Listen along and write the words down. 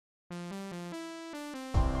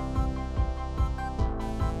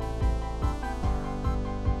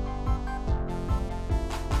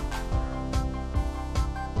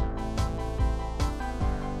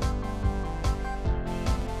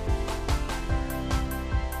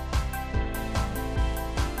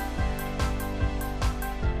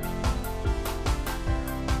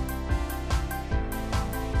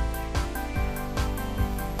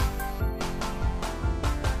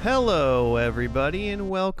Hello, everybody, and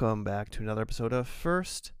welcome back to another episode of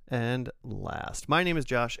First and Last. My name is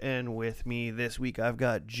Josh, and with me this week I've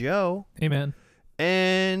got Joe. Hey, man.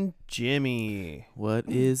 And Jimmy. What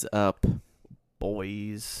is up,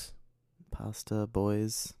 Boys. pasta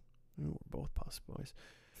boys? Ooh, we're both pasta boys.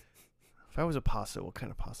 If I was a pasta, what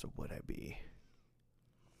kind of pasta would I be?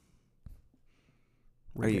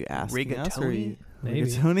 Are you asking us? Or are you Maybe.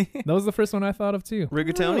 rigatoni? That was the first one I thought of, too.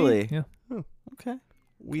 Rigatoni? Really? Yeah. Oh, okay.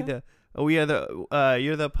 You're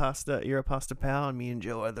the pasta. You're a pasta pal, and me and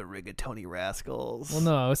Joe are the rigatoni rascals. Well,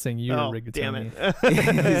 no, I was saying you're Oh, rigatoni. damn it.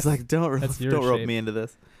 He's like, don't That's your rope shape. me into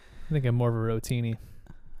this. I think I'm more of a rotini.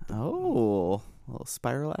 Oh, a little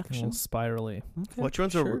spiral A action. little spirally. Okay,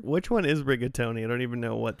 Which one is rigatoni? I don't even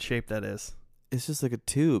know what shape that is. It's just like a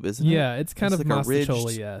tube, isn't it? Yeah, it's kind It's of like a ridged-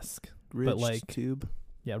 mastacholi-esque. Ridged like- tube.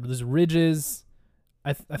 Yeah, there's ridges.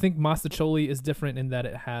 I think mastacholi is different in that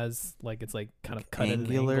it has, like, it's like kind of cut at an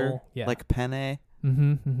Angular, angle. Yeah. like penne.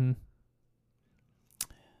 Mm-hmm.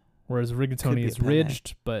 Whereas Could rigatoni be a is penne.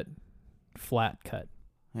 ridged, but flat cut.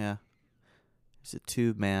 Yeah. It's a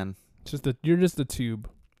tube, man. You're just a tube.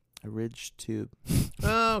 A ridged tube.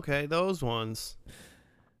 Oh, okay, those ones.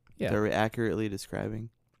 Yeah. They're accurately describing.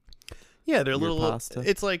 Yeah, they're Your little. pasta?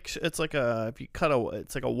 It's like a if you cut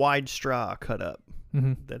it's like a wide straw cut up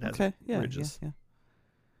Mm-hmm. that has Okay. Yeah. ridges.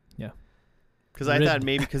 Yeah. Because I thought Ribbed.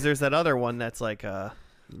 maybe because there's that other one that's like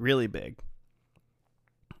really big.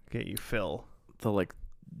 Okay, you fill. The like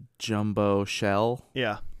jumbo shell.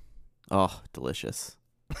 Yeah. Oh, delicious.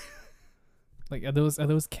 Like, are those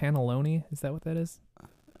cannelloni? Is that what that is?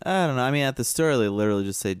 I don't know. I mean, at the store, they literally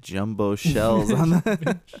just say jumbo shells on the.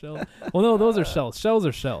 Big shell. Well, no, those are shells. Shells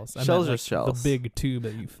are shells. I Shells meant, are like, shells. The big tube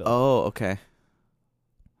that you fill. Oh, okay.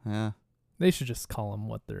 Yeah. They should just call them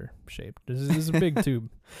what they're shaped. This is a big tube.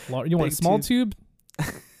 You want a Big small tube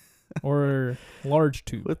or large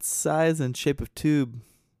tube? What size and shape of tube?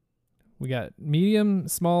 We got medium,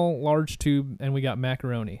 small, large tube, and we got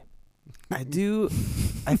macaroni. I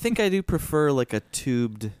think I do prefer like a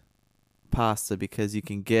tubed pasta because you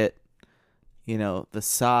can get, the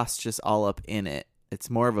sauce just all up in it. It's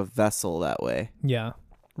more of a vessel that way. Yeah.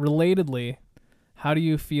 Relatedly, how do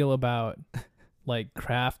you feel about like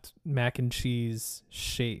Kraft mac and cheese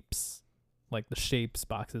shapes? Like the shapes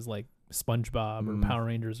boxes like SpongeBob or Power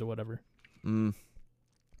Rangers or whatever.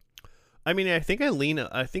 I mean, I think I lean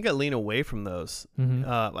away from those. Mm-hmm.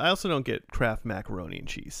 I also don't get Kraft macaroni and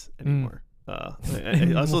cheese anymore.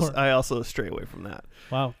 I also stray away from that.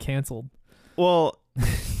 Wow, canceled. Well,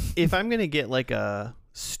 if I'm gonna get like a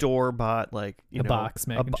store bought box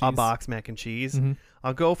mac and cheese. a box mac and cheese, Mm-hmm.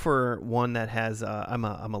 I'll go for one that has. I'm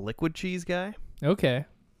a liquid cheese guy, Okay.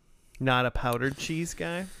 not a powdered cheese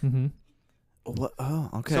guy. Mm-hmm. What? Oh,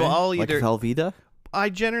 okay. So I'll like either- Velveeta. I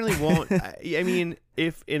generally won't. I mean,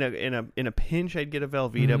 if in a pinch, I'd get a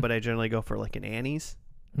Velveeta, Mhm. but I generally go for like an Annie's.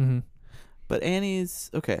 Mm-hmm. But Annie's,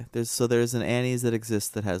 okay. There's an Annie's that exists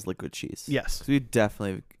that has liquid cheese. Yes, So you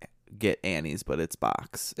definitely get Annie's, but it's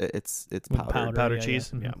box. It's With powdered. powdered yeah,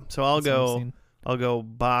 cheese. yeah. Yeah. Mhm. So That's what I've seen. I'll go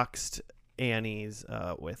boxed Annie's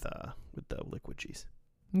with the liquid cheese.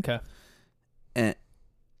 Okay.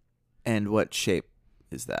 And what shape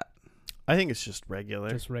is that? I think it's just regular.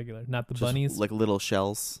 Just regular, not the Just bunnies. like little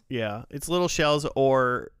shells. Yeah, it's little shells,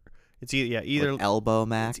 or it's either Like elbow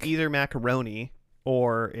mac. it's either macaroni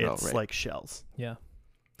or it's right. like shells. Yeah.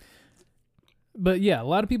 But yeah, a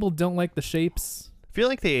lot of people don't like the shapes. I feel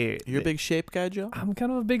like You're a big shape guy, Joe? I'm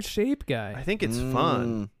kind of a big shape guy. I think it's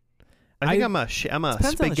fun. Mm. I think I- I'm a Depends on the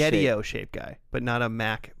spaghetti-o shape guy, but not a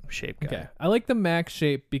mac shape guy. Okay. I like the Mac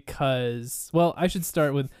shape because, well, I should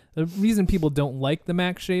start with the reason people don't like the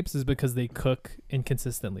Mac shapes is because they cook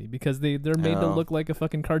inconsistently because they're made to Oh. look like a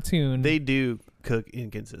fucking cartoon. They do cook There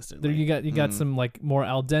inconsistently. you got some like more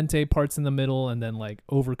al dente parts in the middle and then like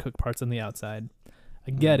overcooked parts on the outside.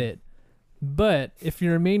 I get it. But if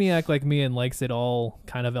you're a maniac like me and likes it all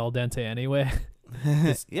kind of al dente anyway,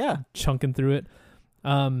 Yeah. chunking through it,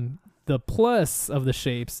 the plus of the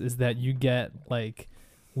shapes is that you get like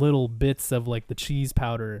little bits of like the cheese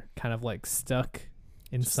powder kind of like stuck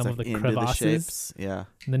in Just some like of the into crevasses, shapes. Yeah.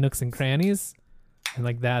 and the nooks and crannies, and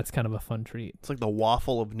like that's kind of a fun treat. It's like the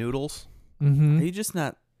waffle of noodles. Mm-hmm. Are you just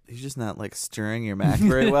not like stirring your mac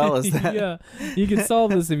very well? Is that? Yeah, you can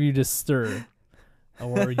solve this if you just stir,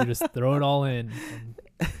 or you just throw it all in and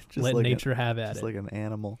Just let like nature have at just it. like an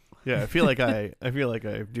animal. Yeah, I feel like I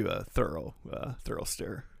do a thorough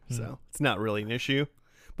stir. So it's not really an issue,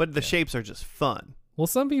 but the shapes are just fun. Well,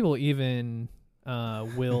 some people even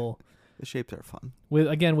will The shapes are fun.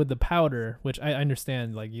 with the powder, which I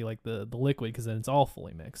understand. Like you like the liquid because then it's all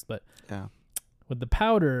fully mixed, but Yeah. With the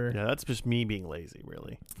powder, Yeah, that's just me being lazy,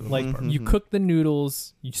 really. for the like most part. you cook the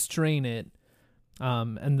noodles, you strain it,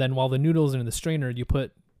 and then while the noodles are in the strainer, you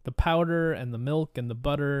put the powder and the milk and the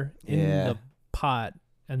butter in the pot,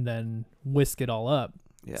 and then whisk it all up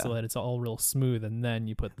so that it's all real smooth, and then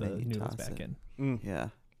you put the noodles back in. Yeah.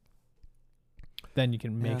 Then you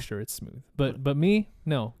can make sure it's smooth. But me,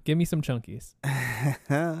 no, give me some chunkies.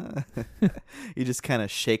 You just kind of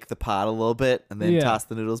shake the pot a little bit and then toss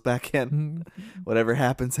the noodles back in. Whatever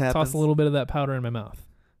happens. Toss a little bit of that powder in my mouth.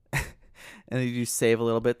 And you save a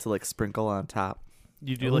little bit to like sprinkle on top.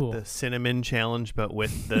 You do like the cinnamon challenge, but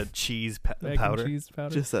with the cheese powder. Cheese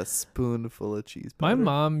powder. Just a spoonful of cheese powder. My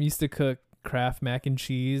mom used to cook Kraft mac and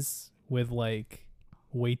cheese with like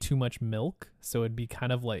way too much milk, so it'd be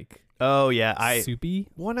kind of like soupy.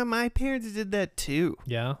 One of my parents did that too.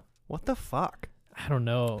 Yeah. What the fuck? I don't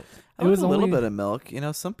know. It was a little bit of milk. You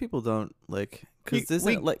know, some people don't like because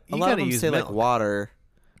a lot of them say like water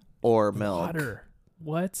or milk. Water.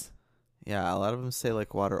 What? Yeah, a lot of them say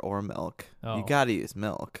like water or milk. Oh. You gotta use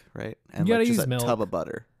milk, right? And you gotta just use a milk. tub of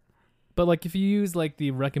butter. But like if you use like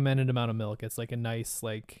the recommended amount of milk, it's like a nice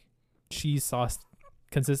like cheese sauce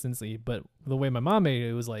consistency. But the way my mom made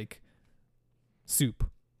it was like soup.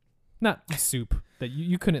 Not soup that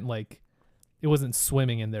you couldn't like. It wasn't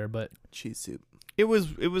swimming in there, but cheese soup. It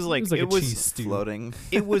was like a cheese stew. Floating.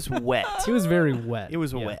 It was wet. It was very wet. It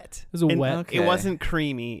was wet. It was a wet. Okay. It wasn't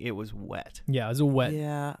creamy. It was wet. Yeah, it was a wet.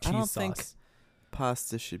 Yeah, cheese I don't sauce. think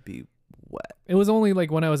pasta should be wet. It was only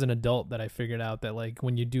like when I was an adult that I figured out that like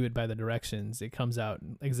when you do it by the directions, it comes out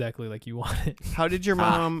exactly like you want it. How did your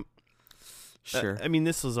mom? Sure. I mean,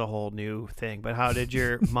 this was a whole new thing, but how did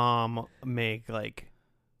your mom make like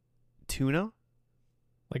tuna?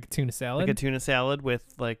 Like a tuna salad? Like a tuna salad with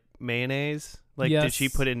like mayonnaise? Like, did Yes. she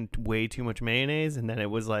put in way too much mayonnaise and then it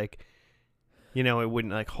was like, you know, it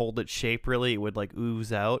wouldn't like hold its shape really? It would like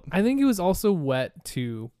ooze out? I think it was also wet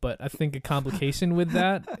too, but I think a complication with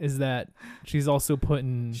that is that she's also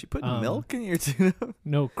putting... She put milk in your tuna?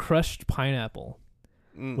 No, crushed pineapple,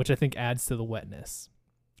 Mm. which I think adds to the wetness.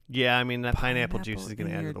 Yeah, I mean, that pineapple juice is going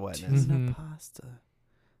to add to the wetness. Tuna Mhm. pasta.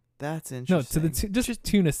 That's No, interesting. to the just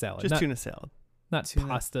tuna salad. Just not, tuna salad. not Tuna.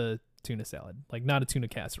 pasta tuna salad. Like not a tuna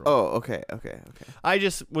casserole. Oh, okay. I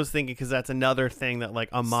just was thinking because that's another thing that like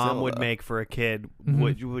a mom Still, would though. make for a kid.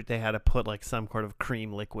 Mhm. Would they had to put like some sort of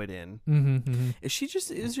cream liquid in? Mm-hmm,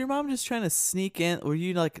 mm-hmm. Is your mom just trying to sneak in? Were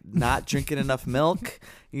you like not drinking enough milk?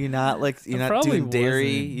 You're not probably doing dairy.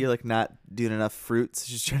 wasn't. You're like not doing enough fruits.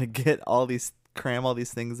 She's trying to cram all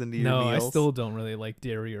these things into your No, meals. I still don't really like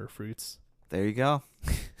dairy or fruits. There you go.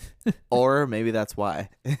 Or maybe that's why.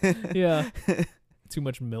 Yeah. Too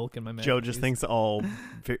much milk in my mouth. Joe just thinks all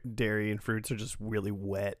dairy and fruits are just really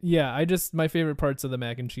wet. Yeah, my favorite parts of the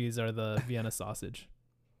mac and cheese are the Vienna sausage.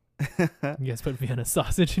 You guys put Vienna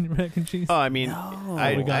sausage in your mac and cheese? Oh, I mean, No.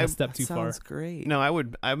 We got I a step too far. Sounds great. no,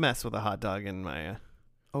 I mess with a hot dog in my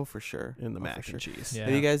Oh, for sure. in the Oh, mac for and sure. cheese. Yeah.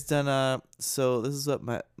 Have you guys done so this is what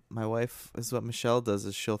my wife this is what Michelle does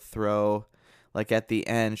is she'll throw like at the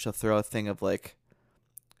end she'll throw a thing of like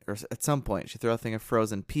or at some point she throw a thing of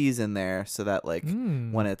frozen peas in there so that like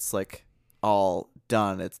when it's like all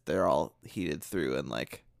done they're all heated through and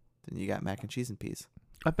like then you got mac and cheese and peas.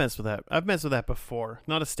 I've messed with that. I've messed with that before.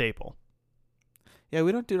 Not a staple. Yeah,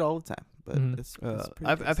 we don't do it all the time, but Mhm. it's pretty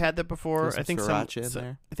I've tasty. had that before. Throw I think some sriracha in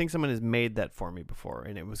there. I think someone has made that for me before,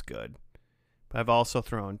 and it was good. But I've also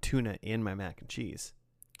thrown tuna in my mac and cheese,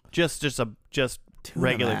 just Tuna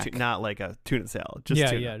regular, mac. not like a tuna salad. Just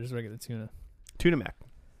tuna. just regular tuna. Tuna mac.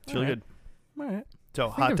 It's really Alright. good. All right. So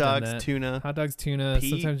think hot I've done dogs, that. tuna, Hot dogs, tuna.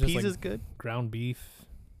 Sometimes just peas like is good. ground beef.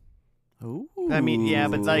 Ooh. I mean, yeah,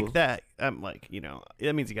 but like that, I'm like, you know,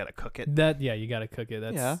 that means you got to cook it. You got to cook it.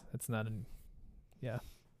 That's not it's a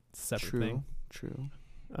separate True. thing. True.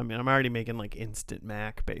 I mean, I'm already making like instant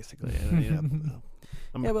mac basically. And, you know,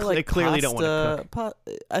 Yeah, but like I clearly don't want to cook.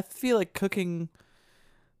 I feel like cooking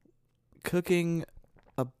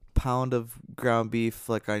a pound of ground beef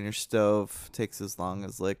like on your stove takes as long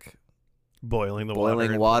as like Boiling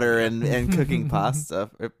boiling water and cooking pasta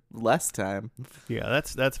for less time. Yeah,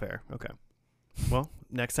 that's fair. Okay. Well,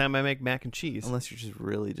 next time I make mac and cheese. Unless you just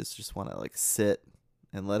really just want to like sit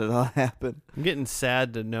and let it all happen. I'm getting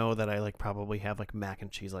sad to know that I like probably have like mac and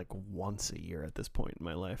cheese like once a year at this point in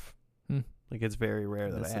my life. Like it's very rare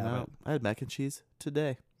that I Missing have out. I had mac and cheese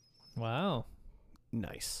today. Wow. it.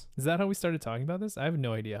 Nice. Is that how we started talking about this? I have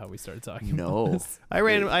no idea how we started talking about No. this. I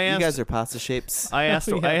You asked guys are pasta shapes. I asked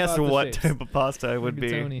We had pasta what shapes. type of pasta I would Look at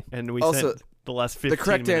be, Tony. and we Also, said the last 15 The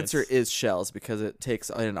correct minutes. answer is shells because it takes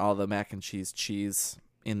in all the mac and cheese.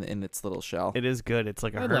 in its little shell. It is good. It's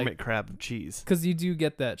like a I hermit like- crab cheese. Because you do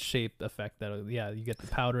get that shape effect. You get the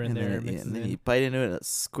powder in and there. then, mixes and then in. you bite into it, and it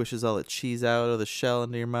squishes all the cheese out of the shell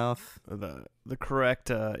into your mouth. The correct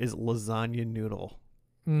is lasagna noodle.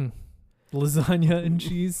 Lasagna and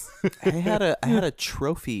cheese. I had a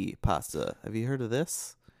trophy pasta. Have you heard of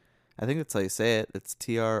this? I think that's how you say it. It's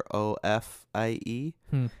TROFIE.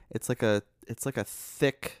 It's like a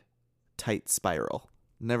thick, tight spiral.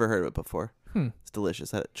 Never heard of it before. It's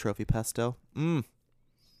delicious. That trophy pesto. I'm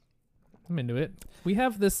into it. We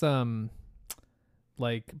have this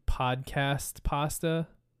like podcast pasta.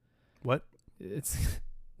 What? It's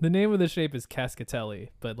the name of the shape is cascatelli,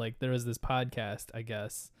 but like there was this podcast, I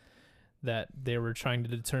guess, that they were trying to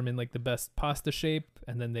determine like the best pasta shape,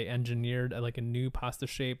 and then they engineered like a new pasta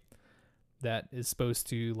shape that is supposed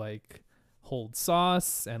to like hold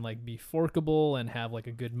sauce and like be forkable and have like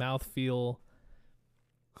a good mouthfeel.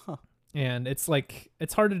 Huh. And it's like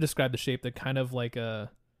it's hard to describe the shape. They're kind of like it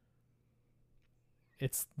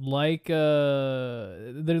looks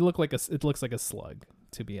like a slug,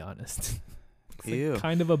 to be honest. It's Ew. like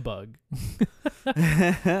kind of a bug.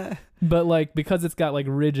 But like because it's got like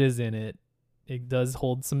ridges in it, it does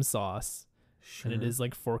hold some sauce. Sure. And it is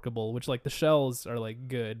like forkable, which like the shells are like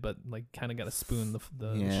good, but like kind of got to spoon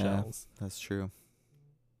the shells. That's true.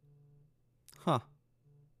 Huh.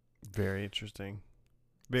 Very interesting.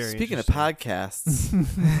 Very Speaking interesting. of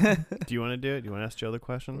podcasts, Do you want to do it? Do you want to ask Joe the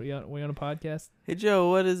question? We on a podcast? hey Joe,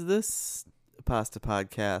 what is this pasta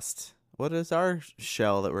podcast? What is our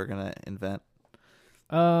shell that we're gonna invent?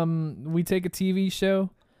 We take a TV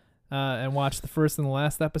show and watch the first and the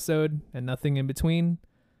last episode and nothing in between.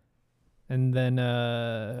 And then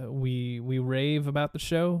we rave about the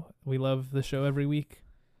show. We love the show every week.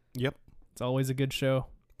 Yep. It's always a good show.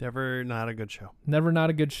 Never not a good show. Never not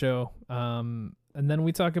a good show. And then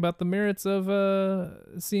we talk about the merits of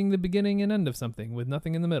seeing the beginning and end of something with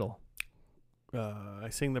nothing in the middle. I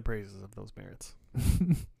sing the praises of those merits.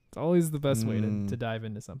 It's always the best way to dive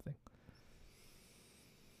into something.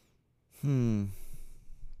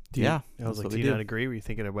 Yeah. I was like, do you not agree? Were you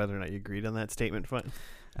thinking of whether or not you agreed on that statement?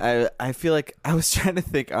 I feel like I was trying to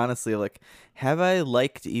think honestly, like, have I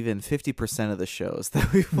liked even 50% of the shows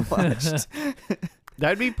that we've watched?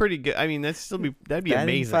 That'd be pretty good. I mean, that'd be Batting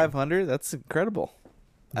amazing. 500? That's incredible.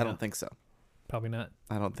 I Yeah. don't think so. Probably not.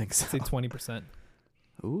 I don't think so. Say 20%.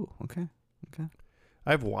 Ooh, okay.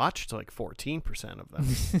 I've watched like 14% of them.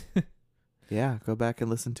 Yeah, go back and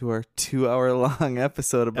listen to our 2-hour-long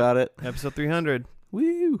episode about it. Episode 300.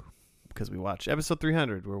 Woo! Because we watched episode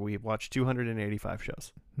 300 where we watched 285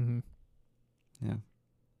 shows. Mm-hmm.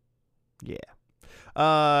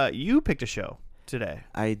 Yeah. You picked a show today.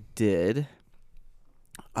 I did.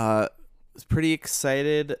 Was pretty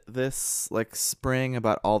excited this like spring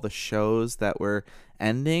about all the shows that were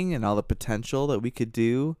ending and all the potential that we could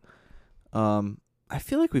do. I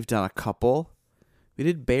feel like we've done a couple. We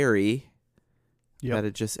did Barry. Yep. That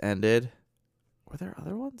had just ended. Were there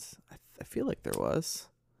other ones? I feel like there was.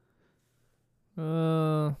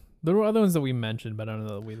 There were other ones that we mentioned, but I don't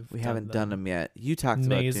know that We haven't done them yet. You talked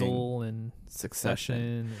about doing Maisel and Succession.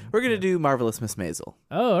 and- We're gonna yeah. do Marvelous Miss Maisel.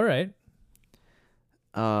 Oh, all right.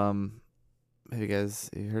 Have you guys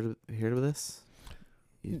heard of this?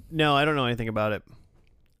 No, I don't know anything about it.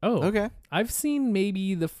 Oh, Okay. I've seen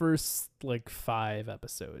maybe the first like 5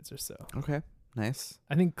 episodes or so. Okay. Nice.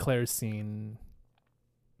 I think Claire's seen.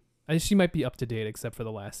 I think she might be up to date except for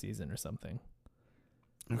the last season or something.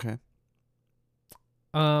 Okay.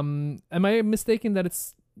 Am I mistaken that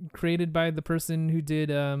it's created by the person who did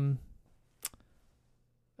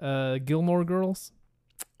Gilmore Girls?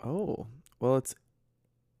 Oh, well,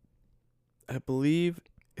 I believe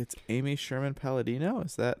it's Amy Sherman Palladino.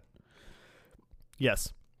 Is that?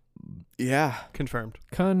 Yes. Yeah. Confirmed.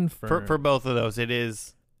 Confirmed. For both of those, it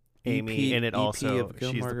is Amy, EP and it also of she's the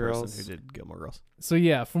Gilmore person Girls. who did Gilmore Girls. So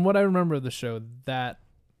yeah, from what I remember of the show, that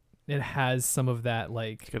it has some of that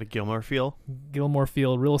like It's got a Gilmore feel. Gilmore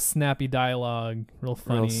feel, real snappy dialogue, real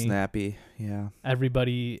funny. Real snappy. Yeah.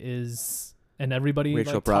 Everybody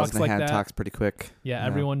Rachel like, talks like Brosnahan that. talks pretty quick. Yeah,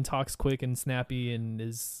 everyone talks quick and snappy and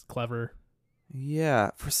is clever.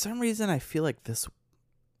 Yeah. For some reason, I feel like this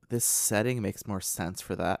setting makes more sense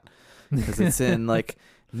for that because it's in like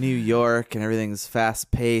New York and everything's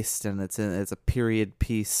fast paced and it's a period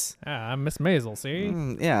piece. I'm Miss Maisel, see?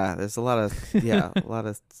 Yeah. There's a lot of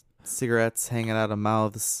cigarettes hanging out of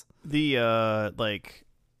mouths. The like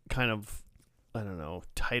kind of, I don't know,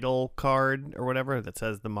 title card or whatever that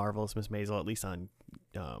says The Marvelous Miss Maisel, at least on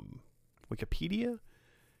Wikipedia,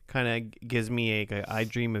 kind of gives me a I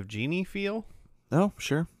Dream of Jeannie feel. Oh,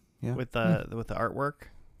 sure. Yeah. With the artwork.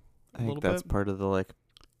 I think that's part of the like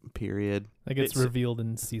period. Like it's It's- revealed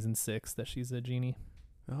in season 6 that she's a genie.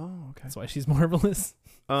 Oh, okay. That's why she's marvelous.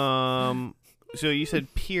 So you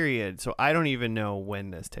said period. So I don't even know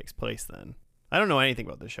when this takes place. Then I don't know anything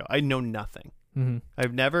about this show. I know nothing.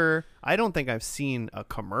 Mm-hmm. I don't think I've seen a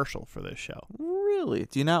commercial for this show. Really?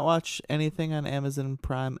 Do you not watch anything on Amazon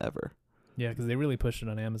Prime ever? Yeah, because they really pushed it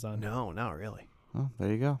on Amazon. No, not really. Oh,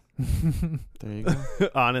 there you go. There you go.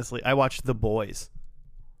 Honestly, I watched The Boys,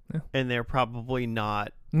 Yeah. and they're probably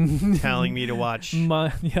not telling me to watch.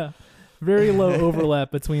 Yeah, very low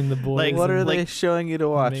overlap between the boys. Like, What are and, they showing you to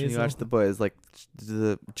watch when you Maisel. watch The Boys? Like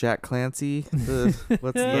the Jack Clancy?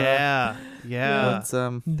 What's Yeah, yeah. What's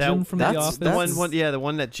Jim that- from The that's- Office? The one, yeah, the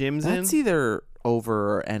one that Jim's in. That's either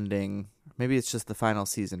over or ending. Maybe it's just the final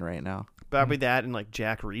season right now. Probably that and like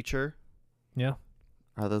Jack Reacher. Yeah.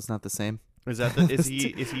 Are those not the same? Is that the, is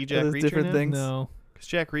he Jack those Reacher different now? things? No, Because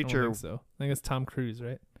Jack I don't Reacher, think so. I think it's Tom Cruise,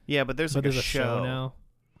 right? yeah, but there's But like there's a show now.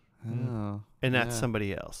 Oh, and that's yeah.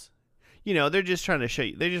 somebody else. You know, they're just trying to show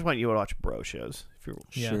you. They just want you to watch bro shows. If you're,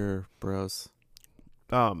 Yeah. Sure, bros.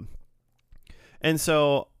 And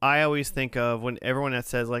so I always think of when everyone that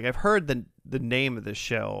says like I've heard the name of the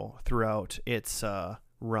show throughout its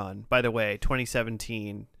run. By the way,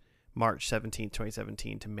 2017, March 17th,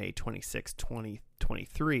 2017 to May 26th,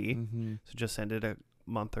 2023. Mm-hmm. So just ended a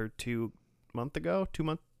month ago,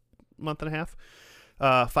 month and a half.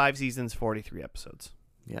 5 seasons, 43 episodes.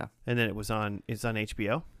 Yeah. And then it's on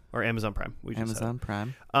HBO or Amazon Prime. We just said it. Amazon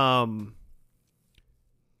Prime.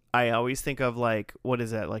 I always think of like what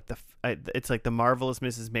is that like it's like the Marvelous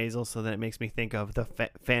Mrs. Maisel, so then it makes me think of the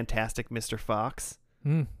Fantastic Mr. Fox,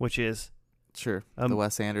 Mm. which is Sure. The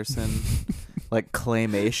Wes Anderson, like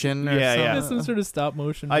claymation. Or Yeah, something. yeah. It's some sort of stop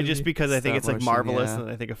motion. I movie. just because I think Stop it's like motion, marvelous yeah. and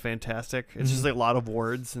I think of fantastic. It's just Mhm. like a lot of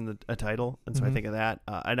words in a title, and so I Mhm. think of that.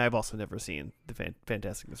 And I've also never seen the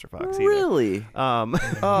Fantastic Mr. Fox either. Really? Um,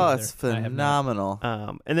 Oh, it's I have not. phenomenal.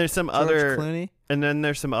 and there's some George other, Clooney. and then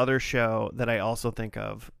there's some other show that I also think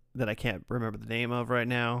of that I can't remember the name of right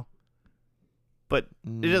now. But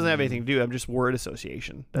it doesn't have anything to do. I'm just word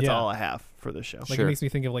association. That's Yeah. all I have for this show. Like Sure. it makes me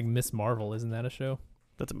think of like Miss Marvel. Isn't that a show?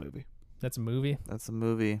 That's a movie. That's a movie. That's a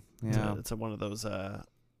movie. Yeah. It's one of those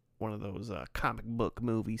comic book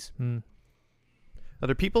movies. Hmm.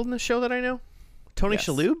 Other people in this show that I know? Tony Yes.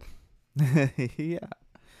 Shalhoub, Yeah.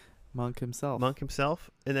 Monk himself. Monk himself,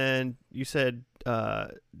 and then you said,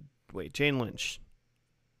 Jane Lynch.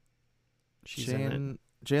 She's in it.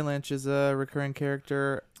 Jane Lynch is a recurring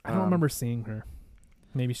character. I don't remember seeing her.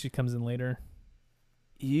 Maybe she comes in later.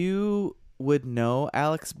 You would know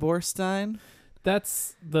Alex Borstein.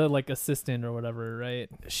 That's the like assistant or whatever, right?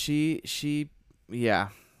 She, yeah.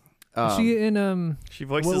 Is she in She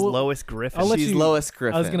voices Well, Lois Griffin. I'll let She's you- Lois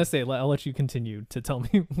Griffin. I was gonna say I'll let you continue to tell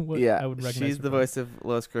me what yeah, I would recognize. she's her the from. voice of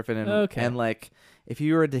Lois Griffin, and Okay. and like if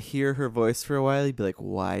you were to hear her voice for a while, you'd be like,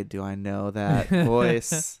 "Why do I know that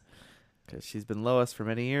voice?" Because she's been Lois for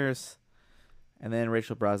many years. And then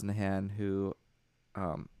Rachel Brosnahan, who,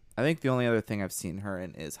 I think the only other thing I've seen her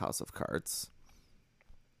in is House of Cards.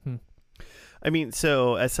 I mean,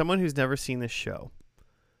 so as someone who's never seen this show,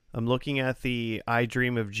 I'm looking at the I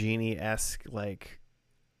Dream of Jeannie-esque like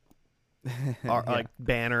like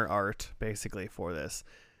banner art basically for this.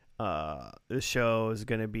 This show is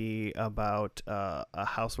going to be about a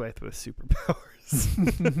housewife with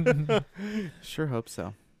superpowers. Sure hope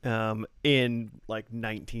so. In like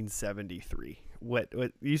 1973. What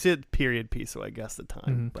you said period piece, so I guess the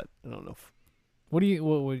time, Mhm. but I don't know. What do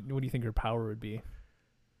you do you think her power would be?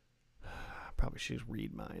 Probably she's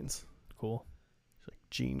read minds. Cool. She's like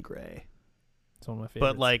Jean Grey, It's one of my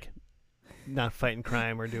favorites. but like not fighting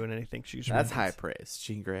crime or doing anything. She's That's read high minds. praise.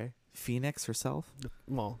 Jean Grey. Phoenix herself.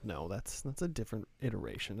 Well, no, that's a different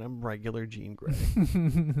iteration. I'm regular Jean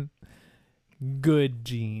Grey. Good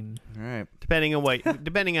Gene. All right.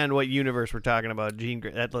 depending on what universe we're talking about, Jean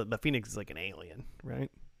Grey. The Phoenix is like an alien,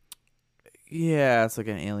 right? Yeah, it's like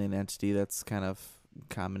an alien entity that's kind of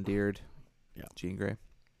commandeered. Yeah. Jean Grey.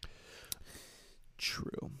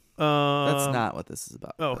 True. That's That's not what this is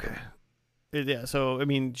about. okay. Yeah, so I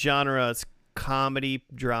mean, genre is comedy,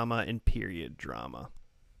 drama, and period drama.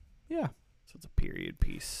 Yeah. So it's a period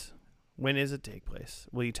piece. When does it take place?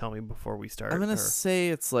 Will you tell me before we start? I'm going to say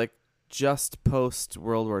it's like just post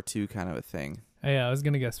World War II kind of a thing. Yeah, I was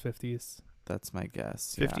gonna guess 50s. That's my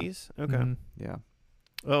guess. Yeah. 50s? Okay. Mhm. Yeah.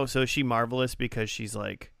 Oh, so is she marvelous because she's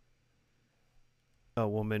like a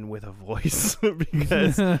woman with a voice?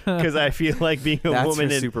 because I feel like being a That's woman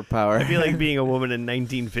her in superpower. I feel like being a woman in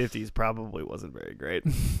 1950s probably wasn't very great.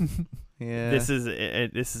 yeah. This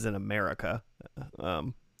is in America.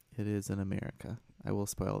 It is in America. I will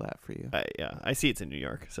spoil that for you. I see it's in New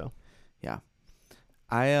York. So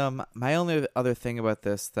My only other thing about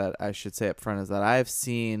this that I should say up front is that I've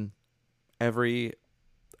seen every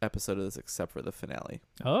episode of this except for the finale.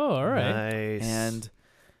 Oh, all right. Nice. And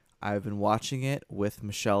I've been watching it with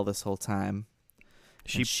Michelle this whole time.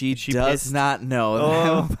 She does pissed? not know that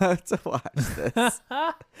I'm about to watch this.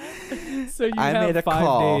 So you I made have a 5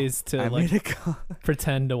 call. days to I like made a call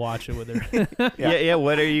pretend to watch it with her. Yeah.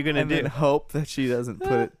 What are you gonna and do? then hope that she doesn't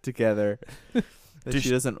put it together. That Does she she-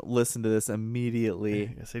 doesn't listen to this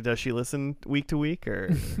immediately. I say, does she listen week to week or?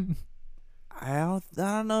 I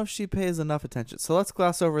don't know if she pays enough attention. So let's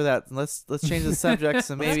gloss over that. And let's change the subject.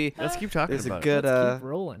 So maybe Let's keep talking there's a about good Let's keep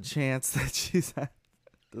rolling. chance that she's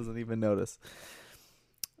doesn't even notice.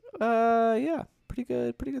 Yeah, pretty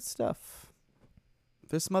good stuff.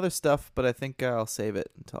 There's some other stuff, but I think I'll save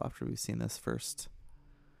it until after we've seen this first.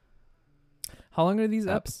 How long are these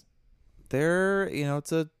eps? They're,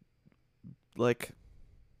 it's a, like,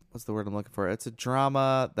 what's the word I'm looking for? It's a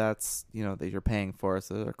drama that's, that you're paying for,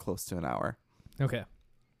 so they're close to an hour. Okay.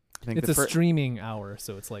 I think It's the a streaming hour,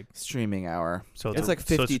 so it's like streaming hour. So It's like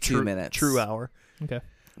 52 minutes. True hour. okay.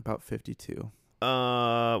 About 52.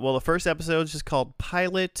 Well, the first episode is just called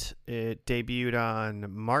Pilot. It debuted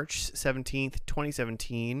on March 17th,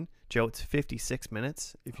 2017. Joe, it's 56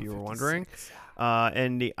 minutes, if you were wondering.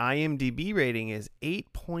 And the IMDb rating is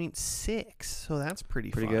 8.6, so that's pretty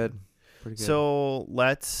fun. Good. Pretty good. So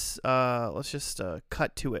let's just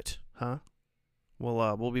cut to it, huh?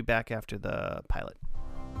 We'll be back after the pilot.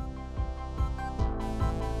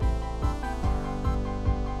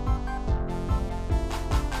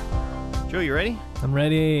 Joe, you ready? I'm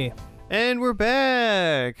ready. And we're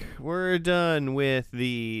back. We're done with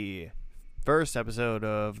the first episode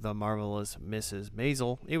of The Marvelous Mrs.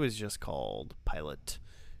 Maisel. It was just called Pilot.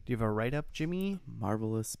 Do you have a write-up, Jimmy?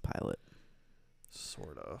 Marvelous Pilot.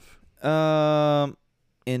 Sort of.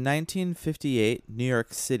 In 1958, New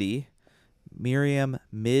York City, Miriam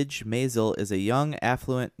Midge Maisel is a young,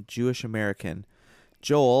 affluent Jewish American.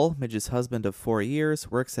 Joel, Midge's husband of 4 years,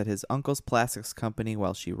 works at his uncle's plastics company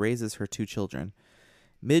while she raises her 2 children.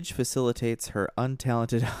 Midge facilitates her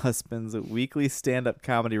untalented husband's weekly stand-up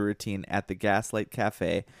comedy routine at the Gaslight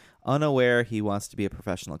Cafe, unaware he wants to be a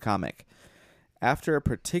professional comic. After a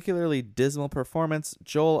particularly dismal performance,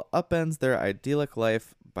 Joel upends their idyllic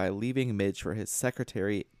life by leaving Midge for his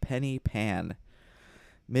secretary, Penny Pan.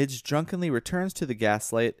 Midge drunkenly returns to the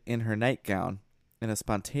Gaslight in her nightgown. In a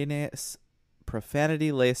spontaneous,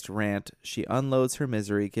 profanity-laced rant, she unloads her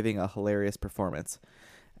misery, giving a hilarious performance.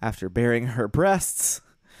 After baring her breasts,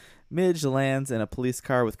 Midge lands in a police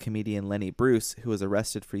car with comedian Lenny Bruce, who was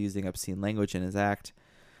arrested for using obscene language in his act.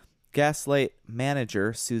 Gaslight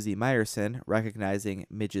manager Susie Meyerson, recognizing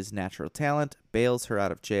Midge's natural talent, bails her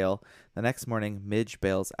out of jail. The next morning, Midge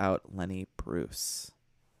bails out Lenny Bruce.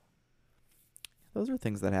 Those are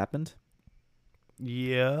things that happened.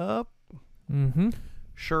 Yep. Mm-hmm.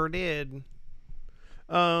 Sure did.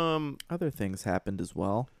 Other things happened as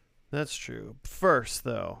well. That's true. First,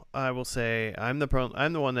 though, I will say I'm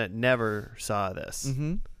the one that never saw this.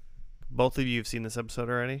 Mm-hmm. Both of you have seen this episode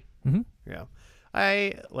already? Mm-hmm. Yeah.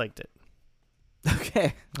 I liked it.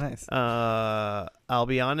 Okay, nice. I'll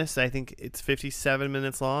be honest, I think it's 57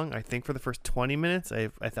 minutes long. I think for the first 20 minutes, I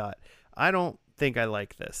thought, I don't think I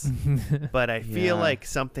like this. But I feel Yeah. like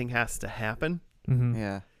something has to happen, Mm-hmm.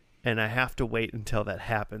 Yeah, and I have to wait until that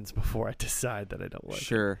happens before I decide that I don't like it.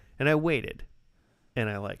 sure. And I waited, and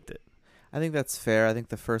I liked it. I think that's fair. I think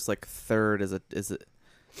the first third is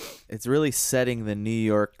it's really setting the New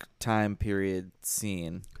York time period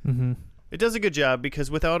scene. Mm-hmm. It does a good job because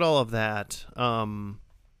without all of that,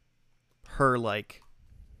 her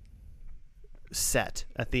set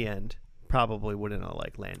at the end probably wouldn't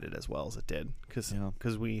have landed as well as it did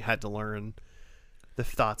because we had to learn the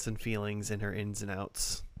thoughts and feelings and her ins and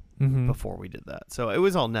outs Mm-hmm. before we did that. So it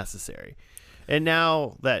was all necessary. And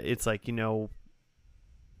now that it's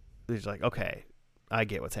there's okay, I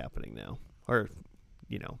get what's happening now. Or,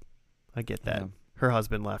 I get that Yeah. her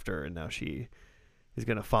husband left her and now she is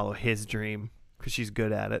going to follow his dream because she's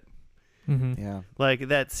good at it. Mm-hmm. Yeah.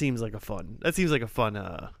 That seems like a fun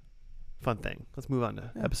thing. Let's move on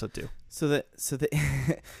to episode 2. So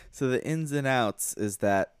the ins and outs is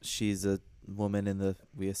that she's a woman in the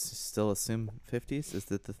still assume 50s.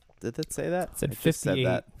 Did it say that? It said I just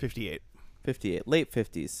 58. 58. 58, late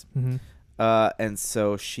 50s. Mm-hmm. And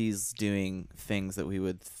so she's doing things that we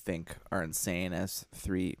would think are insane as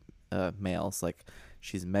 3 males. Like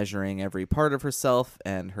she's measuring every part of herself,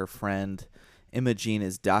 and her friend Imogene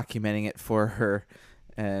is documenting it for her.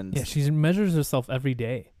 And Yeah, she measures herself every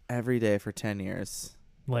day. every day for 10 years.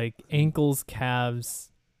 Like ankles,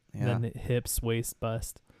 calves, Yeah. then hips, waist,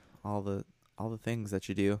 bust. All all the things that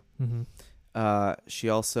you do. Mm-hmm. She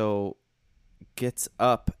also gets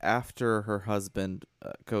up after her husband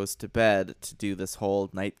goes to bed to do this whole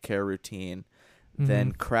night care routine,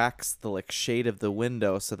 then cracks the like shade of the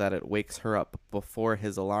window so that it wakes her up before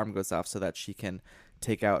his alarm goes off, so that she can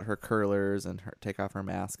take out her curlers and take off her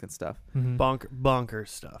mask and stuff. Bonker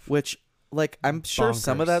stuff. Which, like, I'm sure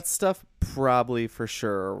some of Bonkers. that stuff probably for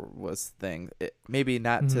sure was thing. Maybe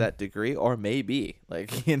not to that degree, or maybe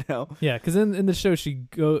like, you know. Yeah, because in the show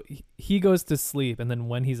he goes to sleep, and then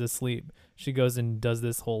when he's asleep, she goes and does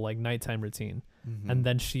this whole like nighttime routine, and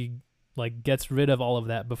then she like gets rid of all of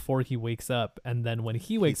that before he wakes up, and then when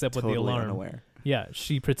he wakes up with the alarm, unaware. yeah,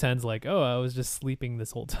 she pretends like, oh, I was just sleeping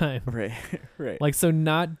this whole time. Right, right. Like, so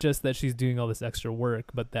not just that she's doing all this extra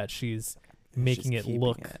work, but that she's making it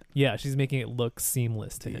look yeah, she's making it look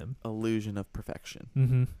seamless to him. Illusion of perfection.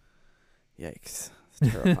 Mm-hmm. Yikes.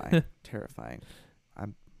 It's terrifying. Terrifying.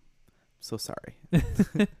 I'm so sorry.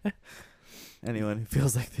 Anyone who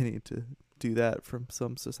feels like they need to do that from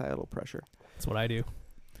some societal pressure. That's what I do.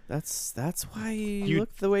 That's why you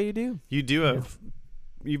look the way you do. You do have.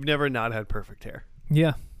 You've never not had perfect hair.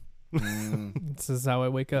 Yeah. This is how I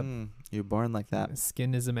wake up. You're born like that. My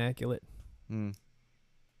skin is immaculate.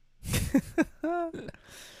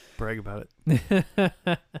 Brag about it.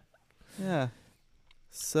 Yeah.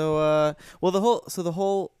 So the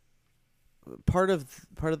whole part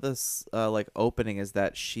of this like opening is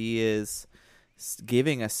that she is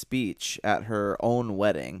giving a speech at her own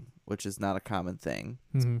wedding, which is not a common thing.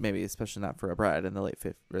 Maybe especially not for a bride in the late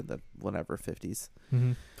 50s or the whatever 50s.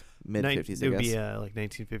 Mid 50s, I guess. It would be like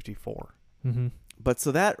 1954. But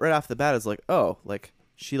so that right off the bat is like, oh, like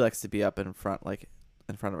she likes to be up in front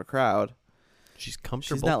of a crowd. She's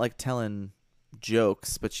comfortable. She's not like telling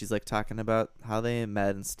jokes, but she's like talking about how they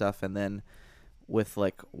met and stuff. And then with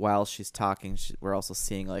like while she's talking, we're also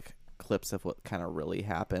seeing like clips of what kind of really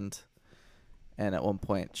happened. And at one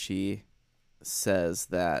point, she says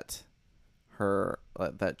that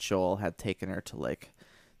that Joel had taken her to like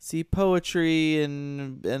see poetry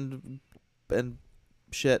and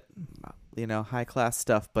shit, you know, high class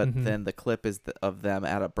stuff. But then the clip is of them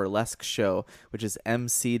at a burlesque show, which is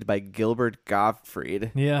emceed by Gilbert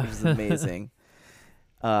Gottfried. Yeah, which is amazing.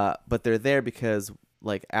 But they're there because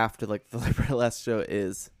like after like the burlesque show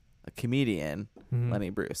is a comedian, Lenny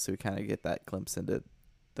Bruce. So we kind of get that glimpse into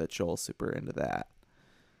that Joel's super into that.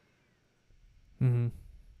 And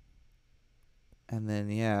then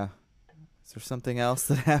is there something else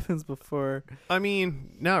that happens before? I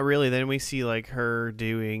mean, not really. Then we see like her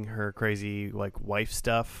doing her crazy like wife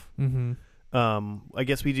stuff. I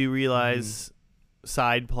guess we do realize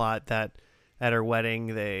side plot that at her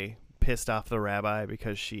wedding they pissed off the rabbi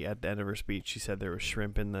because she at the end of her speech she said there was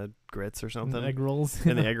shrimp in the grits or something. Egg rolls.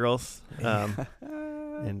 In the egg rolls.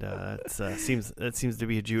 And it seems to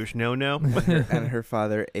be a Jewish no-no. And her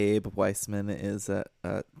father, Abe Weissman, is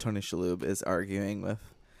Tony Shalhoub is arguing with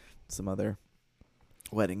some other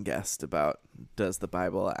wedding guest about, does the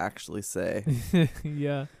Bible actually say?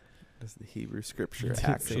 Yeah. Does the Hebrew scripture Does it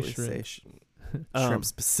actually say shrimp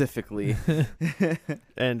specifically?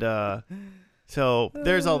 And so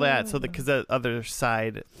there's all that. So because the other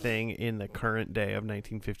side thing in the current day of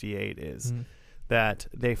 1958 is that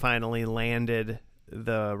they finally landed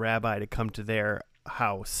the rabbi to come to their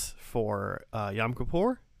house for Yom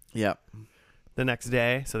Kippur. Yep. The next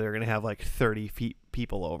day, so they're gonna have like 30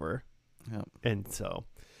 people over. Yep. And so,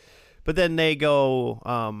 but then they go,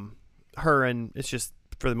 her and it's just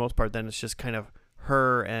for the most part. Then it's just kind of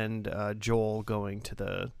her and Joel going to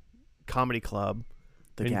the comedy club,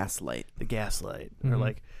 the Gaslight, or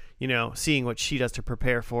like, you know, seeing what she does to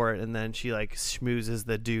prepare for it, and then she like schmoozes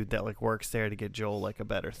the dude that like works there to get Joel like a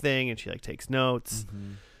better thing, and she like takes notes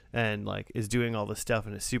and like is doing all this stuff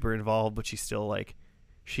and is super involved, but she's still like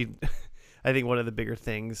I think one of the bigger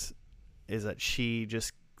things is that she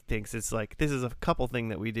just thinks it's like this is a couple thing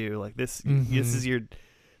that we do, like this this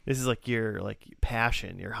is like your like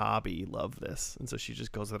passion, your hobby, you love this, and so she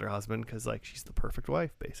just goes with her husband because like she's the perfect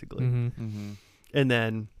wife basically. And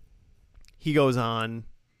then he goes on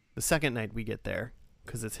the second night we get there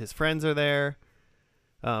because it's his friends are there,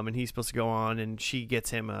 and he's supposed to go on, and she gets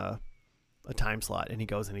him a time slot, and he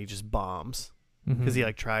goes and he just bombs because he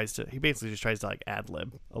basically just tries to like ad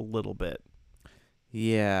lib a little bit.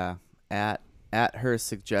 Yeah, at her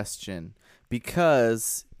suggestion,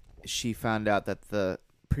 because she found out that the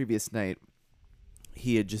previous night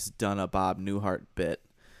he had just done a Bob Newhart bit,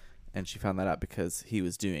 and she found that out because he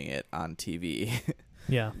was doing it on TV.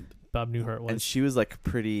 Yeah. Bob Newhart was. And she was like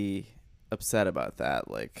pretty upset about that.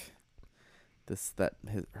 Like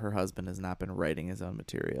her husband has not been writing his own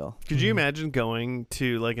material. Could you imagine going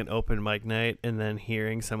to like an open mic night and then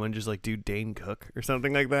hearing someone just like do Dane Cook or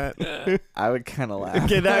something like that? I would kind of laugh.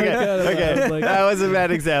 Okay, that was a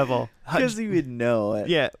bad example. Because you would know it.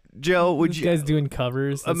 Yeah, Joe, would This you guy's doing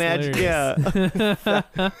covers? That's imagine? hilarious. Yeah,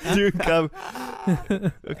 doing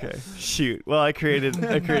Okay, shoot. Well, I created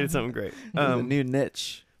something great. A new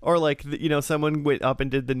niche. Or like someone went up and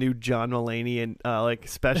did the new John Mulaney and like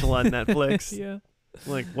special on Netflix. Yeah.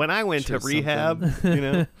 Like when I went Sure, to rehab,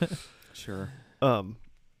 Sure.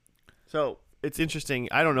 So it's interesting.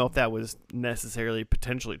 I don't know if that was necessarily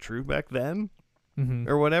potentially true back then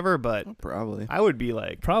or whatever, but Probably. I would be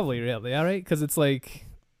like, Probably, really. Yeah, right? Because it's like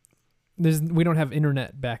we don't have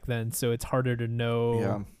internet back then, so it's harder to know.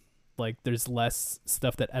 Yeah. Like there's less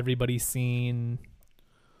stuff that everybody's seen.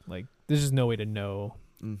 Like there's just no way to know.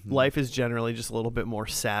 Mm-hmm. life is generally just a little bit more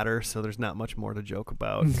sadder, so there's not much more to joke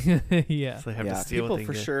about. Yeah. So they have to Yeah, steal people things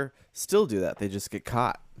for in. sure still do that. They just get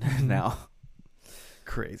caught now.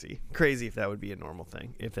 Crazy if that would be a normal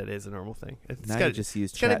thing. If that is a normal thing, Now you just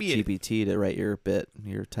use gotta Chat be GPT to write your bit,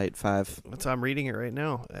 your tight 5. So I'm reading it right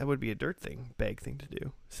now. That would be a dirt bag thing to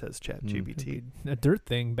do. Says Chat GPT. A dirt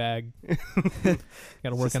thing bag. Got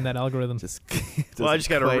to work on that algorithm. Just Well, I just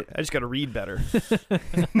gotta quite- read better.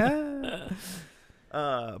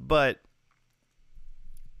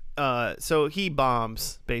 So he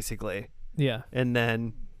bombs basically, Yeah. and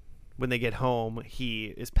then when they get home, he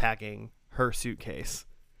is packing her suitcase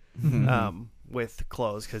with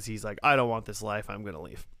clothes because he's like, I don't want this life. I'm gonna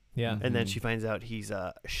leave. Yeah. And then she finds out he's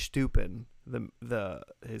Stupen,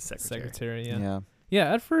 his secretary. Yeah. Yeah.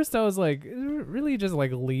 Yeah, at first I was like, really just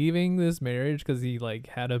like leaving this marriage because he like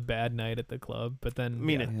had a bad night at the club. But then, I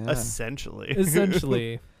mean, Yeah.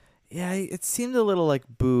 essentially. Yeah, it seemed a little like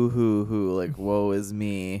boo hoo hoo, like woe is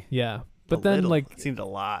me. Yeah. A But then little. like It seemed a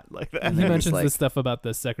lot like that. And he then mentions like- the stuff about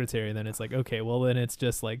the secretary, and then it's like, okay, well then it's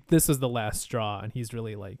just like this was the last straw, and he's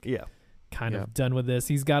really like Yeah. kind Yeah. of done with this.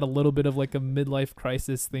 He's got a little bit of like a midlife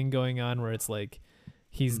crisis thing going on where it's like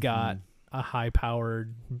he's got a high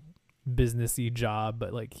powered businessy job,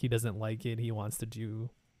 but like he doesn't like it. He wants to do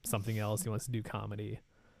something else. He wants to do comedy.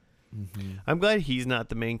 I'm glad he's not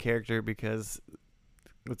the main character because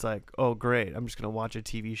it's like, oh great, I'm just gonna watch a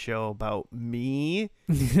TV show about me.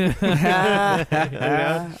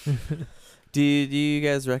 Do you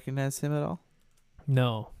guys recognize him at all?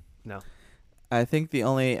 No. I think the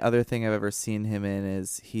only other thing I've ever seen him in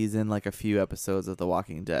is he's in like a few episodes of The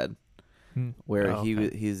Walking Dead, where Oh,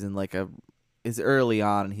 okay. he's in like is early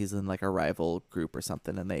on, and he's in like a rival group or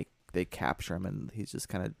something, and they capture him, and he's just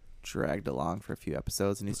kind of dragged along for a few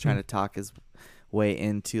episodes, and he's trying to talk his way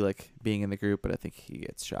into like being in the group, but I think he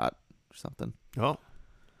gets shot or something. Oh,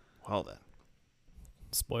 well then,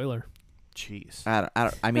 Spoiler. jeez.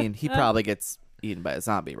 I mean, he probably gets eaten by a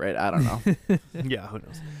zombie, right? I don't know. Yeah, who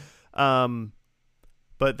knows?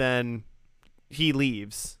 But then he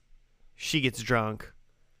leaves. She gets drunk,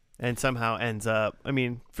 and somehow ends up. I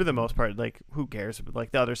mean, for the most part, like who cares? But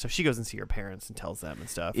like the other stuff, she goes and see her parents and tells them and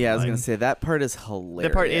stuff. Yeah, I was Like, gonna say that part is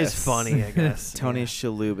hilarious. that part is funny, I guess. Tony Yeah.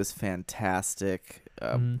 Shalhoub is fantastic.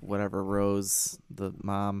 Whatever Rose, the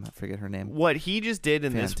mom, I forget her name. What he just did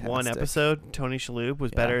in this one Fantastic. episode, Tony Shalhoub,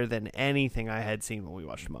 was Yeah. better than anything I had seen when we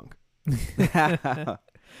watched Monk.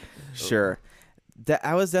 Sure.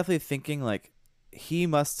 I was definitely thinking like he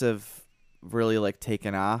must have really like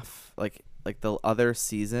taken off. Like the other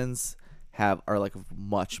seasons are like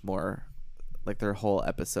much more like their whole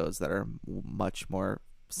episodes that are much more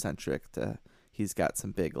centric to. He's got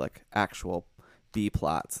some big like actual B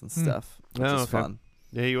plots and stuff, which Oh, is okay. fun.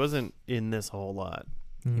 Yeah, he wasn't in this whole lot.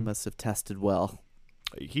 He must have tested well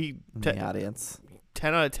He in the audience.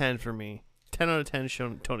 10 out of 10 for me. 10 out of 10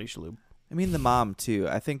 shown Tony Shalhoub. I mean, the mom too.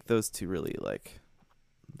 I think those two really like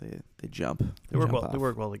they jump. They work jump well. off. They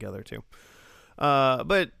work well together too.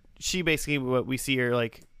 But she basically, what we see her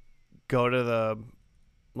like go to the,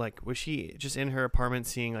 like, was she just in her apartment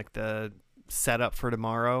seeing like the setup for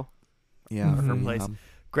tomorrow? Yeah, Her from place.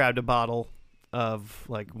 Grabbed a bottle of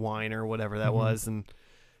like wine or whatever that was and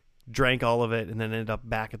drank all of it, and then ended up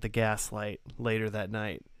back at the Gaslight later that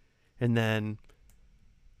night. And then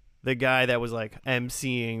the guy that was like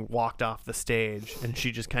emceeing walked off the stage, and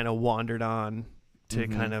she just kind of wandered on to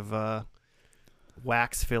kind of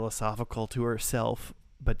wax philosophical to herself,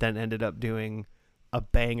 but then ended up doing a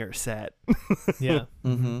banger set. Yeah.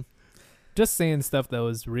 Mm-hmm. Just saying stuff that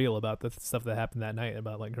was real about the stuff that happened that night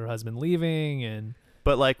about like her husband leaving and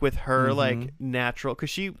But like with her like natural, cause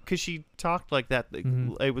she talked like that.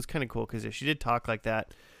 It was kind of cool because she did talk like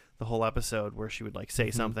that, the whole episode where she would like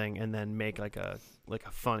say something and then make like a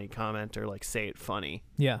funny comment or like say it funny.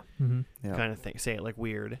 Yeah. Mm-hmm. Yeah. Kind of thing, say it like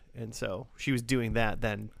weird. And so she was doing that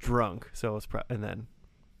then drunk. So it was and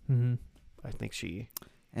then I think she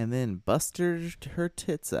And then busted her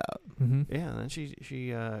tits out. Mm-hmm. yeah, and then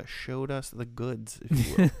she showed us the goods,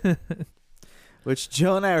 if you will. Which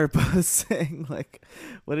Joe and I were both saying, like,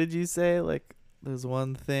 what did you say? Like, there's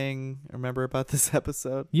one thing I remember about this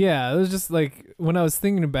episode. Yeah, it was just like when I was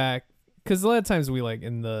thinking back, because a lot of times we like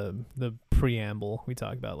in the preamble we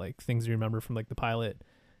talk about like things we remember from like the pilot,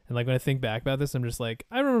 and like when I think back about this, I'm just like,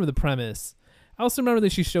 I remember the premise. I also remember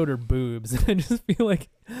that she showed her boobs, and I just feel like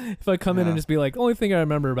if I come in and just be like, only thing I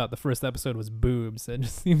remember about the first episode was boobs, it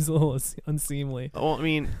just seems a little unseemly. Well, I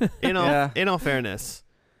mean, in all fairness,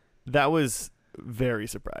 that was very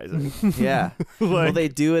surprising. Yeah. Like, Well, they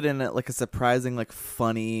do it in a surprising, like,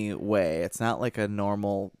 funny way. It's not like a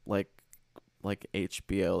normal, like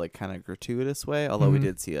HBO, like, kind of gratuitous way, although we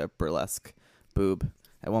did see a burlesque boob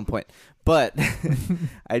at one point. But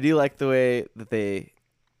I do like the way that they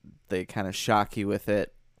kind of shock you with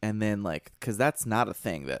it, and then, like, because that's not a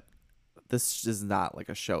thing that this is not like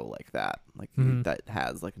a show like that, like that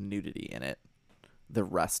has like nudity in it the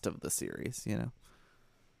rest of the series, you know.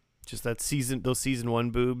 just those season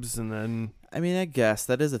 1 boobs, and then I mean, I guess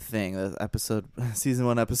that is a thing. That season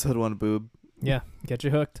 1, episode 1 boob. Yeah, get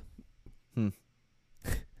you hooked.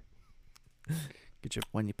 get you.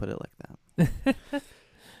 When you put it like that.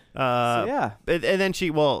 So yeah.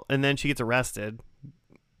 and then she gets arrested.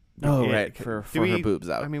 Oh, Yeah, right, for her boobs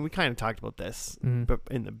out. I mean, we kind of talked about this but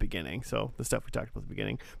in the beginning, so the stuff we talked about at the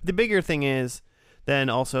beginning. The bigger thing is then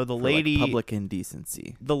also the lady, like public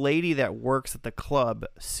indecency. the lady that works at the club,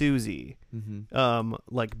 Susie,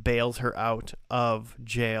 like bails her out of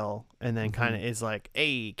jail, and then kind of is like,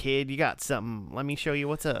 "Hey, kid, you got something? Let me show you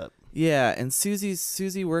what's up." Yeah, and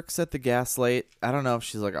Susie works at the Gaslight. I don't know if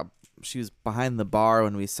she's like she was behind the bar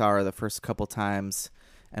when we saw her the first couple times,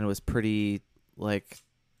 and was pretty like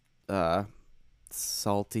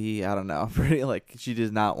salty. I don't know, pretty like she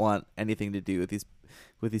did not want anything to do with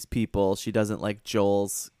these people. She doesn't like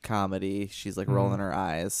Joel's comedy. She's like rolling her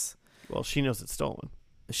eyes. Well, she knows it's stolen.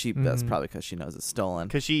 That's probably because she knows it's stolen.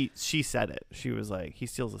 Because she said it. She was like, he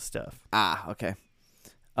steals his stuff. Ah, okay.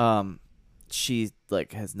 She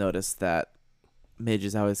like has noticed that Midge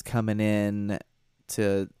is always coming in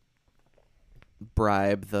to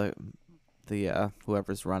bribe the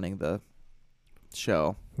whoever's running the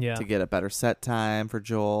show to get a better set time for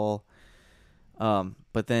Joel.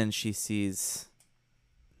 But then she sees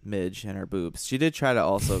Midge and her boobs. She did try to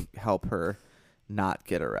also help her not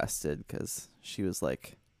get arrested, because she's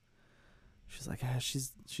like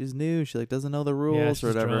she's new. She like doesn't know the rules or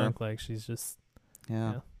whatever. Drunk, like she's just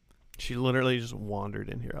yeah. She literally just wandered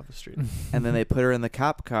in here off the street. And then they put her in the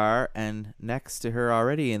cop car, and next to her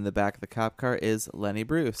already in the back of the cop car is Lenny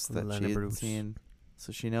Bruce that she had seen.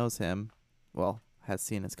 So she knows him. Well, has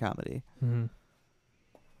seen his comedy.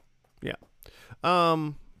 Yeah.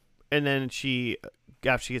 And then she,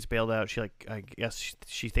 after she gets bailed out, she like, I guess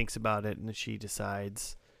she thinks about it, and she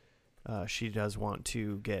decides she does want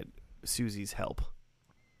to get Susie's help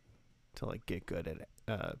to like get good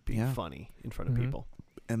at being funny in front of people.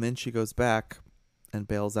 And then she goes back and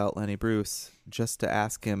bails out Lenny Bruce just to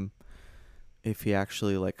ask him if he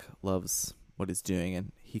actually like loves what he's doing,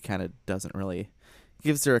 and he kind of doesn't really.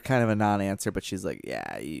 Gives her a kind of a non-answer, but she's like,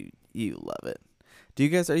 "Yeah, you love it."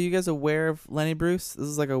 Are you guys aware of Lenny Bruce? This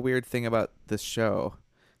is like a weird thing about this show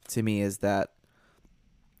to me, is that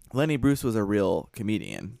Lenny Bruce was a real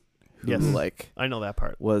comedian who like I know that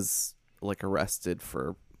part. Was like arrested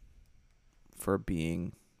for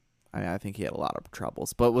being, I mean, I think he had a lot of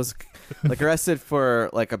troubles, but was like arrested for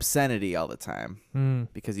like obscenity all the time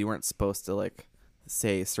because you weren't supposed to like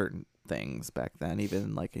say certain things back then,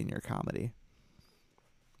 even like in your comedy.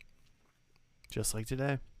 Just like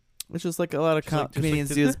today. Which is like a lot of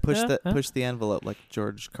comedians do, is push the envelope like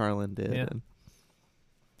George Carlin did and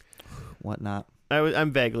whatnot.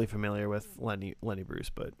 I'm vaguely familiar with Lenny Bruce,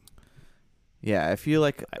 but yeah, if you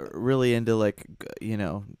like really into like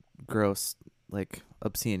gross like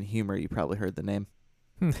obscene humor, you probably heard the name.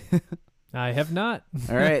 I have not.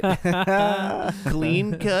 All right.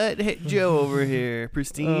 Clean cut Joe over here.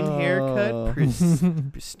 Pristine haircut.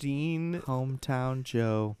 Pristine. Hometown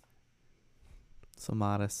Joe. So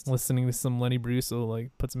modest. Listening to some Lenny Bruce will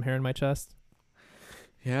like put some hair in my chest.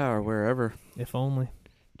 Yeah, or wherever. If only.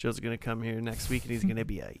 Joe's going to come here next week, and he's going to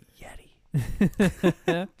be a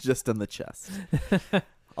Yeti. Just on the chest.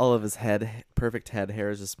 All of his perfect head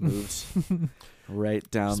hair is just moved right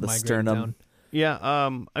down just the sternum. Down. Yeah,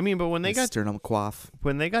 I mean, but when they got sternum coif,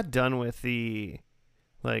 when they got done with the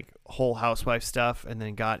like whole housewife stuff, and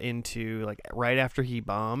then got into like right after he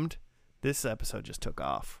bombed, this episode just took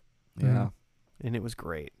off. Yeah. And it was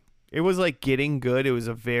great. It was like getting good. It was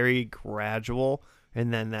a very gradual,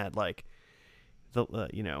 and then that like the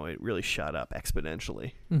it really shot up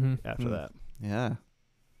exponentially after that. Yeah.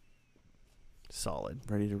 Solid.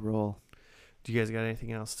 Ready to roll. Do you guys got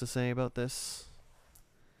anything else to say about this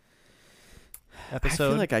episode? I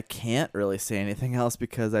feel like I can't really say anything else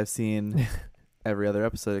because I've seen every other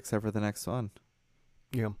episode except for the next one.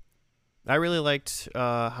 Yeah. I really liked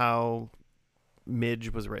how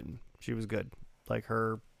Midge was written. She was good. Like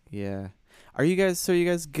her. Yeah. Are you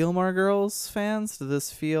guys Gilmore Girls fans? Does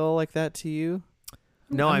this feel like that to you?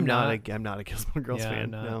 No, I'm not a Gilmore Girls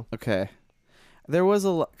fan. no. No. Okay. There was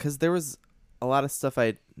a lot of stuff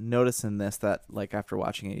I noticed in this that, like, after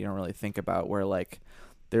watching it, you don't really think about, where, like,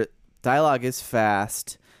 their dialogue is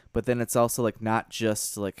fast, but then it's also, like, not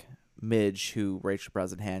just, like, Midge, who Rachel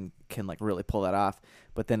Brosnahan can, like, really pull that off,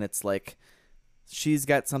 but then it's, like, she's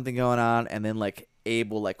got something going on, and then, like,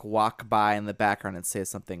 Abe will, like, walk by in the background and say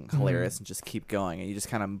something hilarious and just keep going, and you just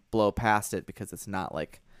kind of blow past it because it's not,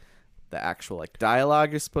 like, the actual, like,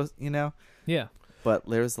 dialogue you're supposed, Yeah. But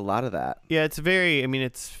there's a lot of that. Yeah,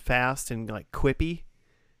 it's fast and like quippy,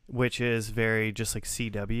 which is very just like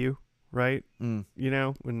CW, right? Mm.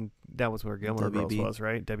 When that was where Gilmore Girls WB. was,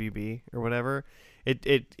 right? WB or whatever.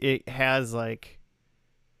 It has like,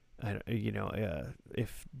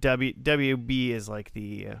 if WB is like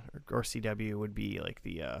the or CW would be like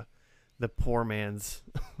the poor man's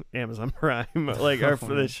Amazon Prime, like or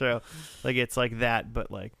for this show, like it's like that,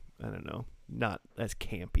 but like I don't know, not as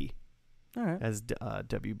campy. All right. As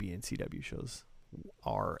WB and CW shows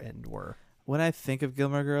are and were. When I think of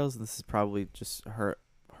Gilmore Girls, and this is probably just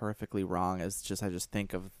horrifically wrong, I just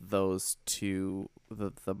think of those two,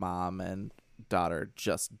 the mom and daughter,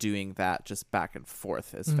 just doing that just back and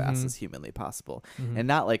forth as fast as humanly possible, and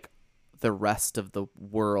not like the rest of the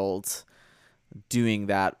world doing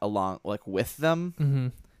that along like with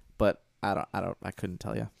them. But I couldn't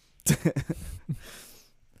tell you.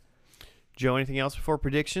 Joe, anything else before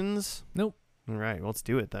predictions? Nope. All right, well, let's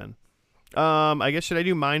do it then. I guess should I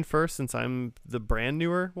do mine first since I'm the brand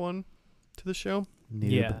newer one to the show?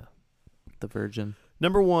 Noob, Yeah. the virgin.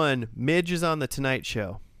 Number 1, Midge is on the Tonight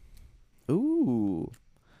Show. Ooh,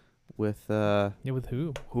 with With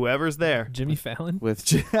who? Whoever's there. Jimmy Fallon? with.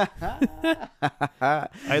 I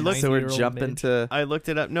looked. So we're 90-year-old jumping Midge. to. I looked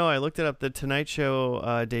it up. No, I looked it up. The Tonight Show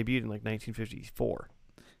debuted in like 1954.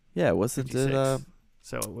 Yeah, wasn't 56. it?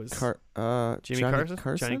 So it was Jimmy Johnny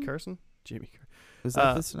Carson? Johnny Carson. Jimmy. Was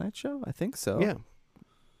that the Tonight Show? I think so. Yeah.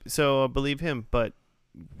 So I believe him, but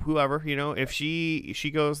whoever, if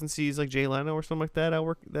she goes and sees like Jay Leno or something like that,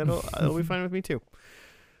 that'll be fine with me too.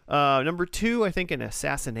 Number 2, I think an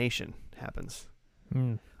assassination happens.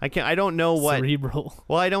 I don't know what. Cerebral.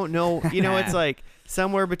 Well, I don't know. It's like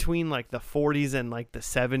somewhere between like the 40s and like the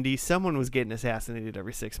 70s. Someone was getting assassinated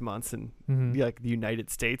every 6 months in like the United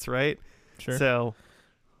States, right? Sure. So,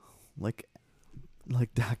 like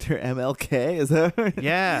Dr. MLK, is that?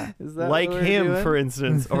 yeah, Is that like what we're him, doing? for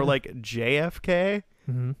instance, or like JFK.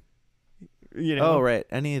 Oh, right.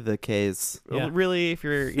 Any of the Ks. Yeah. Really, if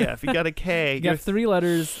you got a K, You got 3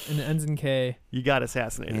 letters and it ends in K. you got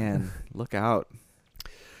assassinated. Man, look out.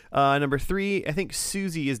 Number 3, I think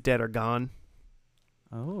Susie is dead or gone.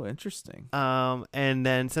 Oh, interesting. And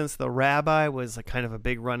then since the rabbi was a kind of a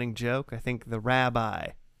big running joke, I think the rabbi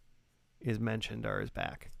is mentioned or is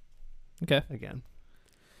back. Okay. Again.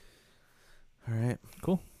 All right.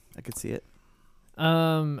 Cool. I could see it.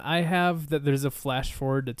 I have that there's a flash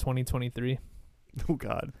forward to 2023. Oh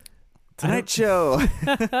God. Tonight Show.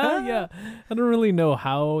 Yeah. I don't really know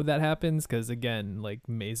how that happens because, again, like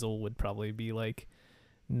Maisel would probably be like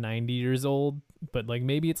 90 years old, but like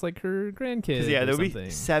maybe it's like her grandkid. Yeah, or there would something.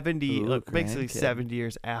 be 70, Ooh, basically grandkid. 70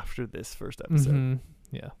 years after this first episode.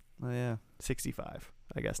 Yeah. Oh, yeah. 65,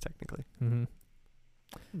 I guess, technically.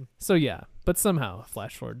 So yeah, but somehow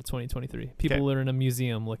flash forward to 2023. People are in a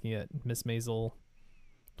museum looking at Miss Maisel.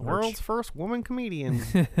 The world's first woman comedian.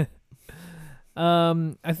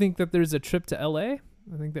 I think that there's a trip to LA. I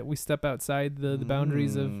think that we step outside the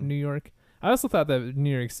boundaries of New York. I also thought that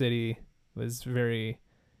New York City was very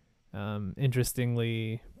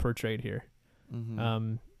interestingly portrayed here.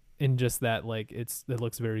 In just that, like, it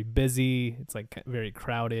looks very busy. It's like very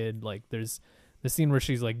crowded. Like there's the scene where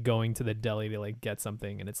she's like going to the deli to like get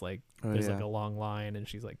something, and it's like there's like a long line, and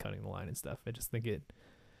she's like cutting the line and stuff. I just think a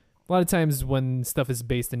lot of times when stuff is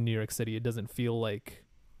based in New York City, it doesn't feel like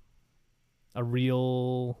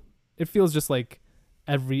it feels just like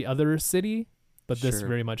every other city, but this Sure.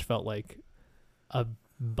 very much felt like a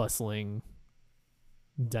bustling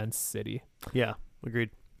dense city. Yeah, agreed.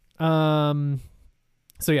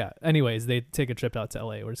 So yeah, anyways, they take a trip out to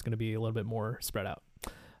LA where it's going to be a little bit more spread out.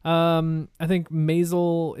 I think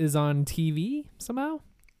Maisel is on TV somehow.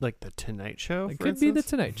 Like the Tonight Show, It for could be the instance?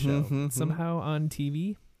 Tonight Show Mhm. somehow on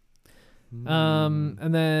TV. Mm.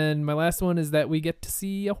 And then my last one is that we get to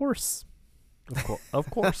see a horse. Of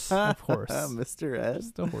course. Of course. Mr. Ed.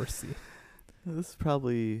 Just a horsey. This is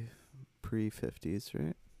probably pre-50s,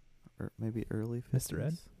 right? Or maybe early 50s. Mr.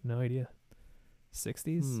 Ed? No idea.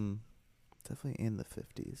 60s? Definitely in the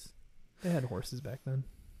 50s. They had horses back then.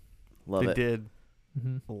 Love They it. did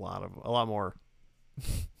Mm-hmm. a lot more.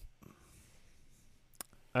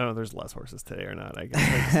 I don't know if there's less horses today or not, I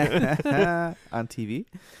guess. On TV.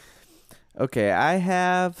 Okay,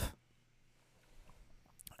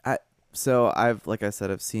 like I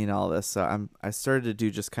said, I've seen all this, so I started to do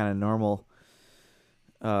just kind of normal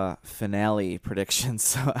finale predictions.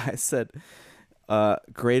 So I said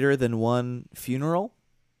greater than one funeral.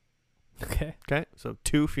 Okay. Okay, so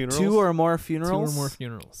 2 funerals. 2 or more funerals. 2 or more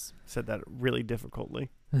funerals. Said that really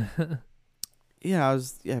difficultly. Yeah, I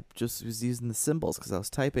was using the symbols because I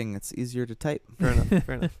was typing. It's easier to type. Fair enough.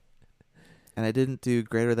 Fair enough. And I didn't do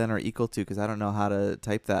greater than or equal to because I don't know how to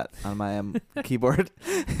type that on my keyboard.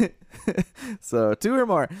 So 2 or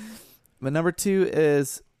more. But number 2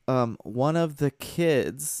 is one of the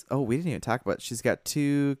kids. Oh, we didn't even talk about it. She's got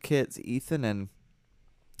 2 kids, Ethan and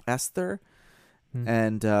Esther.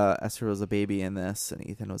 And Esther was a baby in this, and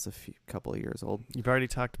Ethan was a couple of years old. You've already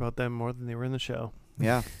talked about them more than they were in the show.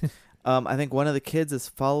 Yeah. I think one of the kids is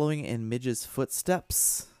following in Midge's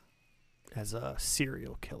footsteps. As a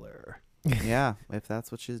serial killer. Yeah, if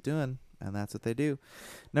that's what she's doing, and that's what they do.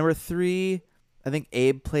 Number 3, I think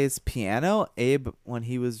Abe plays piano. Abe, when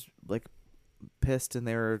he was like pissed and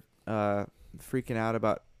they were freaking out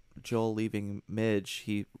about Joel leaving Midge,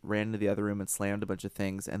 he ran into the other room and slammed a bunch of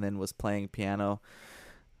things and then was playing piano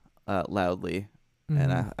loudly.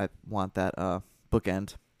 And I want that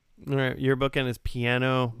bookend. All right, your bookend is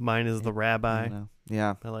piano. Mine is the rabbi.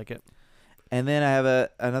 Yeah. I like it. And then I have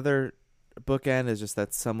another bookend is just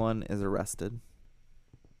that someone is arrested.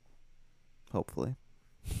 Hopefully.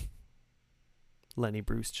 Lenny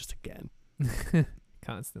Bruce just again.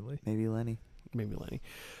 Constantly. Maybe Lenny. Maybe Lenny.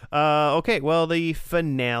 Okay, well, the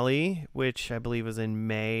finale, which I believe is in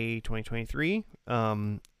May 2023,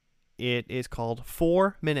 it is called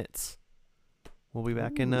 4 Minutes. We'll be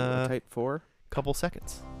back in a Type 4. couple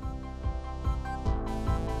seconds.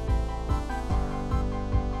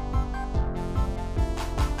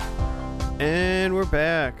 And we're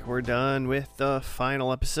back. We're done with the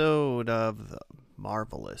final episode of the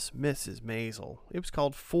marvelous Mrs. Maisel. It was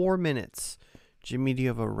called 4 Minutes. Jimmy, do you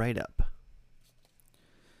have a write-up?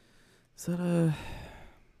 Is that a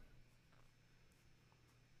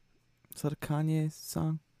Kanye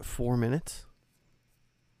song? 4 Minutes?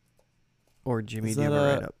 Or Jimmy, Is do you that have a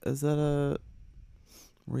a write-up? Is that a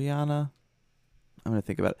Rihanna? I'm gonna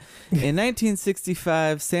think about it. In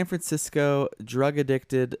 1965, San Francisco,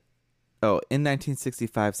 drug-addicted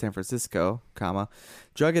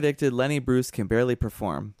Lenny Bruce can barely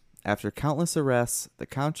perform. After countless arrests, the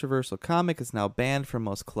controversial comic is now banned from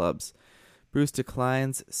most clubs. Bruce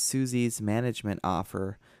declines Susie's management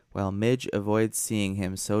offer, while Midge avoids seeing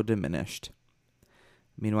him so diminished.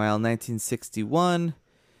 Meanwhile, in 1961,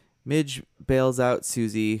 Midge bails out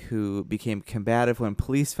Susie, who became combative when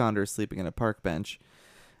police found her sleeping on a park bench.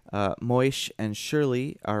 Moish and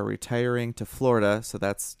Shirley are retiring to Florida, so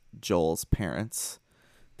that's Joel's parents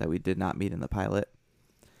that we did not meet in the pilot.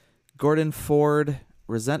 Gordon Ford,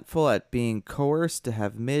 resentful at being coerced to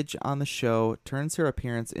have Midge on the show, turns her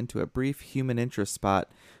appearance into a brief human interest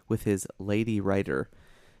spot with his lady writer.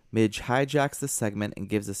 Midge hijacks the segment and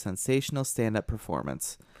gives a sensational stand-up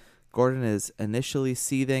performance. Gordon is initially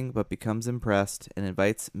seething but becomes impressed and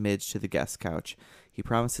invites Midge to the guest couch. He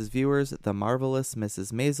promises viewers the marvelous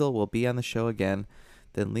Mrs. Maisel will be on the show again,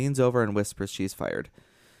 then leans over and whispers she's fired.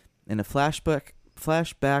 In a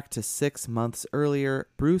flashback to 6 months earlier,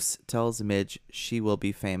 Bruce tells Midge she will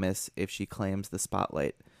be famous if she claims the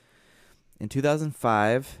spotlight. In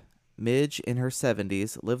 2005, Midge, in her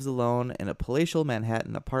 70s, lives alone in a palatial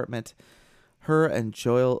Manhattan apartment. Her and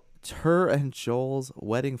Joel's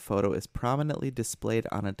wedding photo is prominently displayed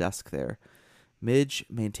on a desk there. Midge,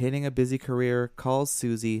 maintaining a busy career, calls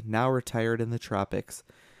Susie, now retired in the tropics.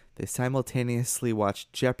 They simultaneously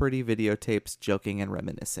watch Jeopardy videotapes, joking and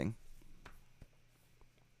reminiscing.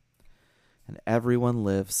 And everyone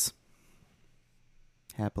lives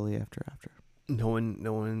happily ever after. No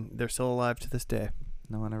one, they're still alive to this day.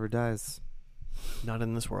 No one ever dies. Not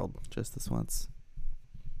in this world. Just this once.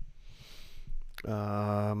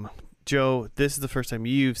 Joe, this is the first time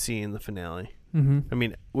you've seen the finale. Mm-hmm. I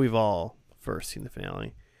mean, we've all first seen the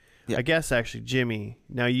finale. Yeah. I guess actually, Jimmy.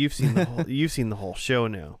 Now you've seen the whole. You've seen the whole show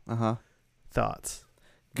now. Thoughts?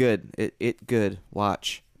 Good. It good.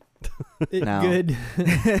 Watch. Now. Good.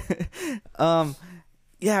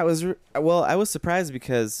 Yeah, it was. Well, I was surprised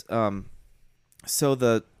because so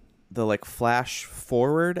the like flash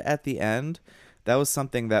forward at the end, that was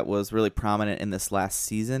something that was really prominent in this last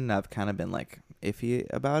season. I've kind of been like iffy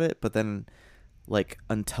about it, but then like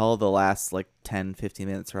until the last like 10, 15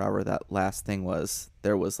 minutes or however that last thing was,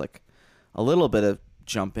 there was like a little bit of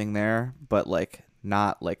jumping there, but like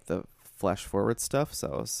not like the flash forward stuff.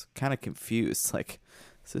 So I was kind of confused. Like,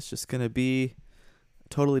 is this just gonna be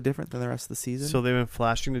totally different than the rest of the season? So they've been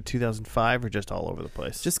flashing to 2005, or just all over the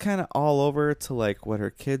place? Just kind of all over to like what her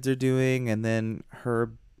kids are doing, and then her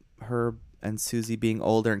and Susie being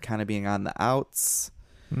older and kind of being on the outs.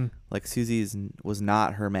 Like Susie was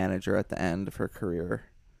not her manager at the end of her career.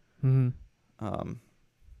 So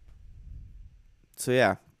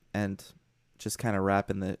yeah, and just kind of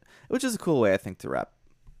wrapping which is a cool way I think to wrap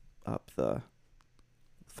up the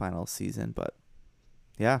final season. But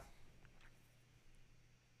yeah,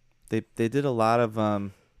 they did a lot of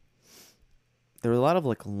there were a lot of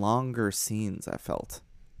like longer scenes I felt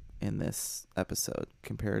in this episode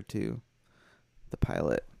compared to the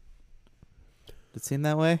pilot. Did it seem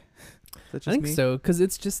that way? Is that just I think me? so, because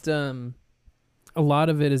it's just a lot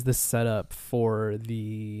of it is the setup for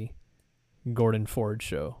the Gordon Ford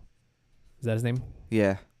show. Is that his name?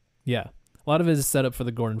 Yeah. Yeah. A lot of it is set up for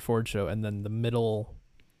the Gordon Ford show, and then the middle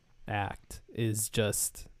act is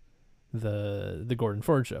just the Gordon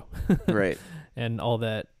Ford show. Right. And all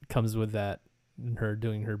that comes with that, and her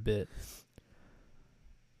doing her bit.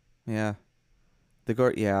 Yeah.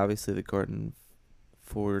 Obviously the Gordon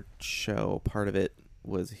Ford show, part of it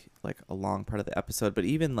was like a long part of the episode, but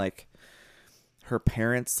even like her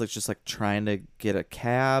parents like just like trying to get a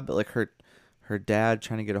cab, like her dad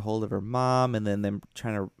trying to get a hold of her mom, and then them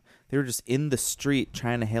they were just in the street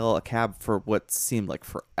trying to hail a cab for what seemed like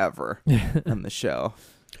forever on the show.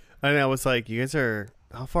 I know. It's like, you guys are,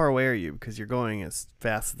 how far away are you? Because you're going as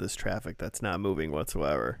fast as this traffic that's not moving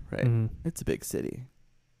whatsoever. Right. Mm-hmm. It's a big city.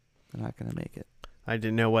 They're not gonna make it. I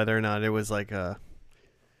didn't know whether or not it was like a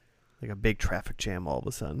big traffic jam all of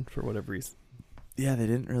a sudden for whatever reason. Yeah, they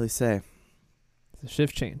didn't really say. It's a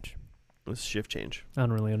shift change. It was a shift change. I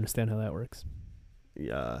don't really understand how that works.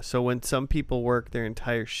 Yeah. So when some people work their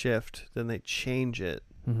entire shift, then they change it,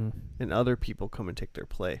 and other people come and take their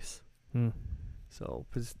place. So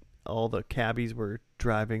because all the cabbies were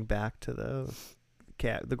driving back to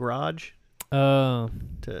the garage to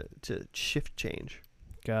shift change.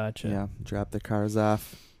 Gotcha. Yeah, drop their cars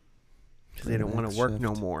off. Because they don't want to work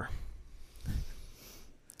no more.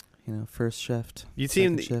 You know, first shift. You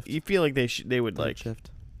feel like they would like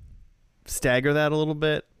shift. stagger that a little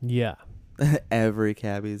bit. Yeah. Every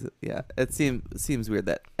cabbie's. Yeah, it seems weird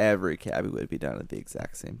that every cabbie would be done at the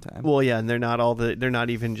exact same time. Well, yeah, and they're not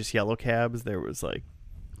even just yellow cabs. There was like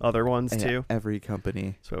other ones too. Every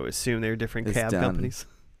company. So I would assume they're different is cab done. companies.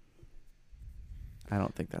 I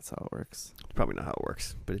don't think that's how it works. It's probably not how it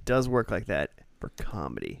works, but it does work like that for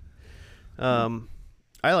comedy. I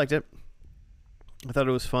liked it. I thought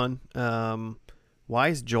it was fun. Why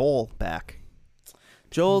is Joel back?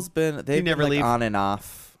 Joel's been they've never been like leave. on and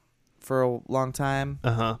off for a long time.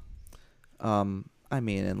 Uh-huh. I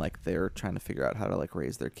mean, and like they're trying to figure out how to like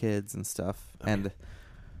raise their kids and stuff. Okay. And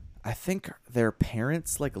I think their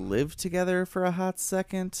parents like lived together for a hot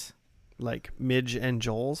second. Like Midge and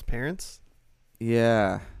Joel's parents?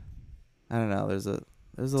 Yeah. I don't know. There's a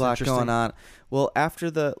lot going on. Well,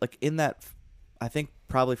 after I think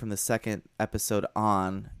probably from the second episode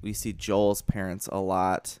on, we see Joel's parents a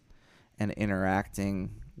lot and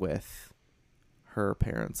interacting with her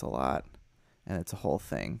parents a lot, and it's a whole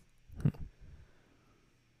thing.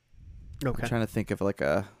 Okay. I'm trying to think of like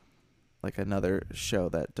another show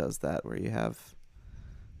that does that, where you have,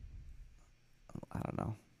 I don't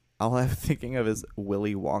know. All I'm thinking of is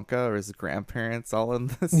Willy Wonka or his grandparents all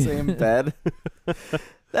in the same bed.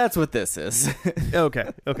 That's what this is.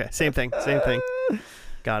 Okay. Same thing.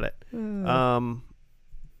 Got it.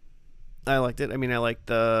 I liked it. I mean, I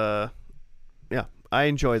liked I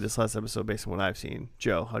enjoyed this last episode based on what I've seen.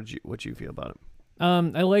 Joe, what'd you feel about it?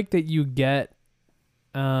 I like that you get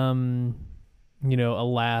a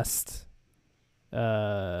last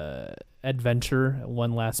adventure,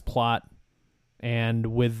 one last plot, and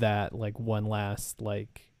with that, like one last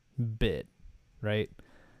like bit, right?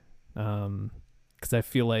 Because I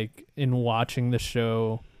feel like in watching the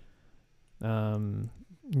show, you're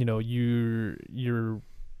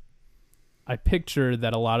I picture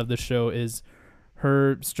that a lot of the show is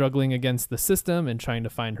her struggling against the system and trying to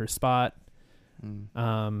find her spot.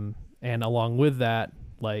 And along with that,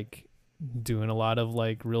 like doing a lot of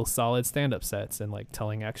like real solid stand-up sets and like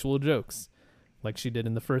telling actual jokes like she did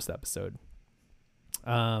in the first episode.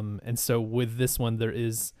 And so with this one, there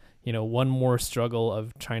is, one more struggle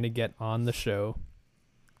of trying to get on the show.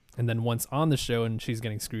 And then once on the show and she's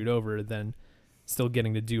getting screwed over, then still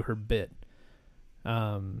getting to do her bit.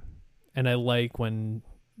 And I like when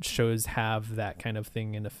shows have that kind of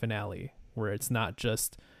thing in a finale where it's not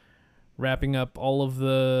just wrapping up all of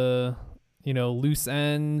the, loose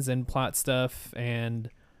ends and plot stuff and,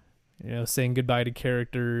 saying goodbye to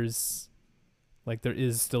characters. Like there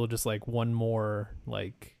is still just like one more,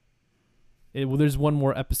 like there's one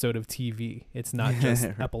more episode of TV. It's not just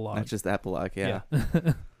epilogue. Not just epilogue. Yeah.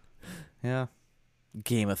 Yeah. Yeah.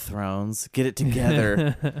 Game of Thrones. Get it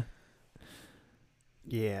together.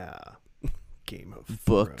 Yeah. Game of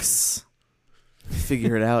Books.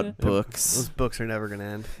 Figure it out, books. Those books are never going to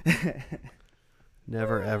end.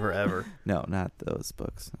 Never, ever, ever. No, not those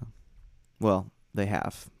books. No. Well, they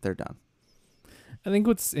have. They're done. I think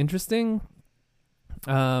what's interesting,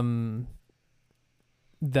 that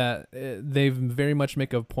they very much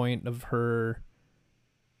make a point of her,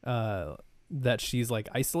 that she's like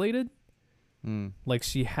isolated. Like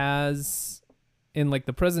she has in like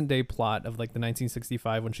the present day plot of like the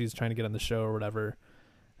 1965 when she's trying to get on the show or whatever.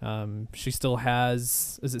 She still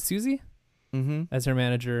has, is it Susie? As her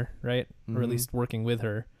manager, right? Or at least working with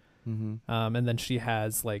her. And then she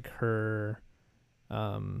has like her,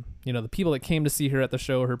 the people that came to see her at the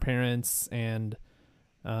show, her parents and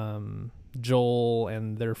Joel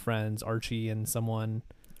and their friends, Archie and someone.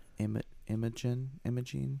 Imogene.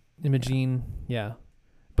 Yeah.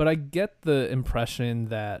 But I get the impression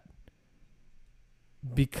that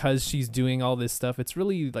because she's doing all this stuff, it's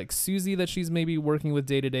really like Susie that she's maybe working with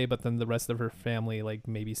day to day, but then the rest of her family like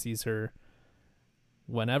maybe sees her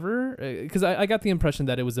whenever. Because I got the impression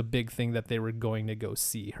that it was a big thing that they were going to go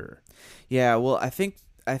see her. Yeah, well, I think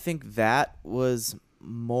that was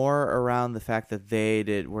more around the fact that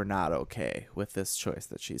they were not okay with this choice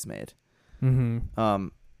that she's made. And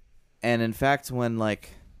in fact, when like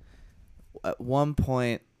at one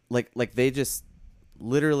point, like they just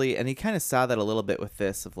literally, and you kind of saw that a little bit with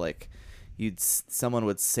this of like someone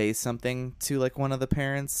would say something to like one of the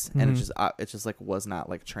parents and it just like was not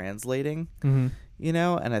like translating, and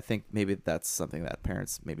I think maybe that's something that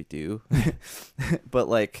parents maybe do. But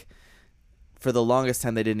like for the longest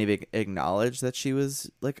time they didn't even acknowledge that she was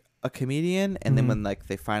like a comedian, and then when like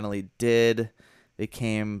they finally did, they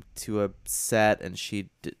came to a set and she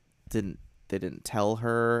didn't tell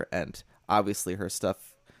her, and obviously her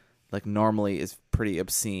stuff like normally is pretty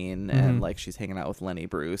obscene, and like she's hanging out with Lenny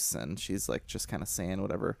Bruce and she's like just kind of saying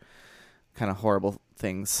whatever kind of horrible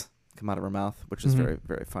things come out of her mouth, which is very,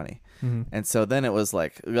 very funny. And so then it was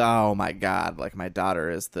like, oh my God, like my daughter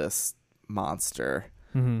is this monster.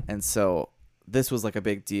 And so this was like a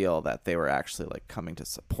big deal that they were actually like coming to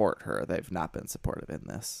support her. They've not been supportive in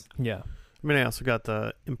this. Yeah. I mean, I also got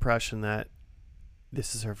the impression that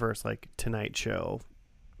this is her first like Tonight Show.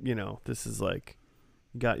 This is like,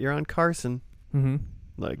 you're on Carson.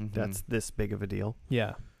 Like that's this big of a deal.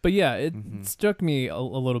 Yeah. But yeah, it struck me a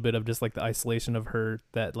little bit of just like the isolation of her,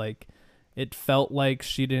 that like it felt like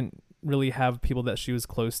she didn't really have people that she was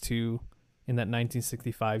close to in that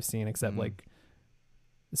 1965 scene, except like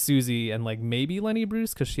Susie and like maybe Lenny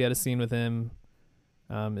Bruce, because she had a scene with him.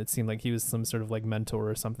 It seemed like he was some sort of like mentor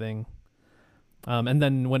or something. And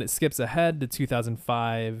then when it skips ahead to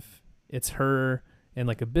 2005, it's her in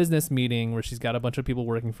like a business meeting where she's got a bunch of people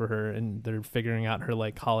working for her and they're figuring out her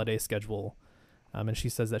like holiday schedule. And she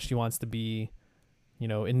says that she wants to be,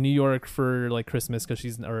 in New York for like Christmas, because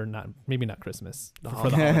maybe not Christmas, for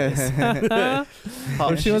the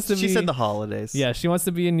holidays. She said the holidays. Yeah, she wants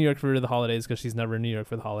to be in New York for the holidays because she's never in New York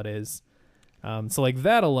for the holidays. So like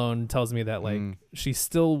that alone tells me that like she's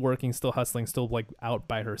still working, still hustling, still like out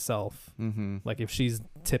by herself. Like if she's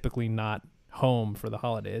typically not home for the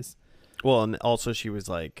holidays. Well, and also she was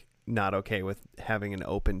like not okay with having an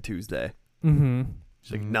open Tuesday.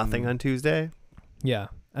 She's like nothing on Tuesday. Yeah.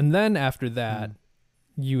 And then after that,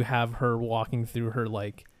 you have her walking through her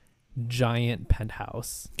like giant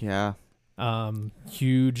penthouse. Yeah.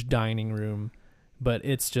 Huge dining room. But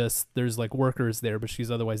it's just, there's like workers there, but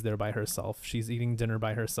she's otherwise there by herself. She's eating dinner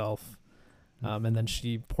by herself. And then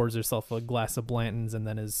she pours herself a glass of Blanton's and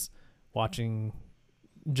then is watching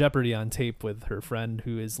Jeopardy on tape with her friend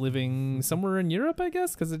who is living somewhere in Europe, I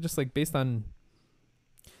guess, because it's just like based on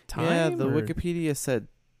time. Yeah, the Wikipedia said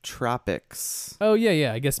tropics. Oh,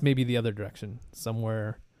 yeah. I guess maybe the other direction,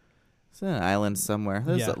 somewhere It's an island somewhere.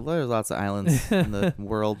 There's Yeah. there's lots of islands in the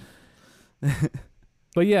world.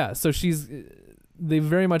 But yeah, so they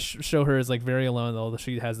very much show her as like very alone, though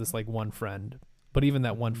she has this like one friend. But even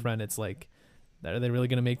that one friend, it's like, are they really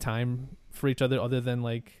gonna make time for each other than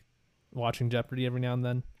like watching Jeopardy every now and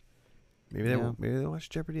then? Maybe they watch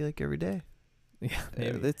Jeopardy like every day. Yeah,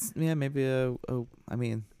 maybe. Maybe I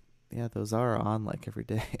mean, yeah, those are on like every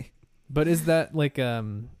day. But is that like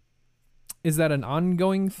is that an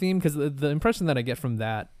ongoing theme? Because the impression that I get from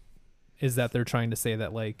that is that they're trying to say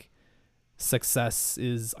that like success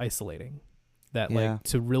is isolating. That like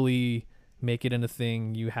to really make it in a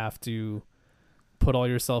thing, you have to put all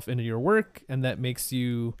yourself into your work, and that makes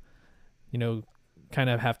you, kind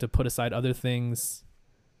of have to put aside other things.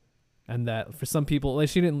 And that for some people, like,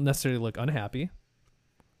 she didn't necessarily look unhappy.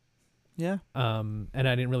 Yeah. And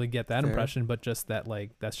I didn't really get that Fair. impression, but just that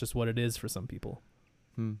like that's just what it is for some people.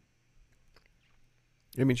 I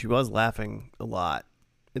mean, she was laughing a lot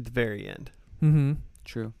at the very end. Mm-hmm.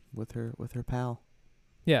 True. With her pal.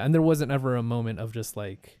 Yeah, and there wasn't ever a moment of just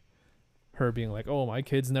like her being like, "Oh, my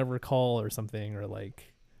kids never call" or something, or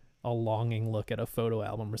like a longing look at a photo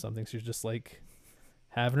album or something. She's just like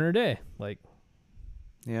having her day. Like,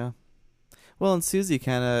 yeah. Well, and Susie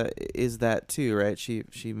kind of is that too, right? She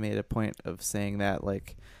made a point of saying that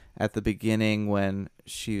like at the beginning when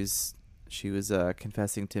she was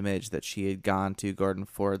confessing to Midge that she had gone to Gordon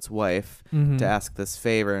Ford's wife to ask this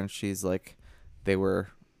favor, and she's like, they were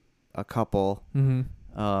a couple. And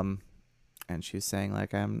she was saying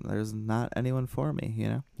like, there's not anyone for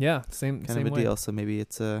me, Yeah, same kind of a way. deal. So maybe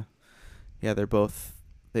it's they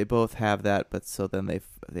both have that, but so then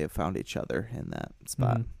they've found each other in that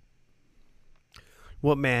spot.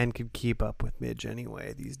 What man could keep up with Midge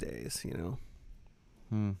anyway these days,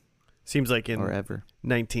 Seems like in Or ever.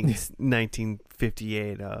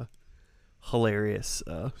 1958, hilarious,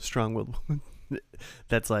 strong-willed woman.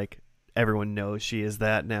 That's like, everyone knows she is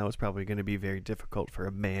that now. It's probably going to be very difficult for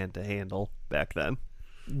a man to handle back then.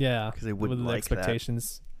 Yeah, because they wouldn't with the like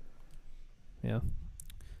expectations. Yeah,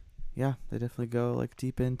 they definitely go like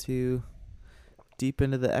deep into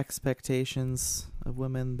the expectations of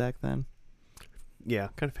women back then. Yeah,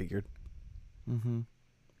 kind of figured.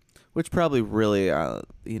 Which probably really,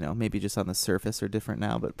 maybe just on the surface are different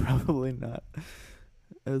now, but probably not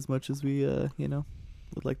as much as we,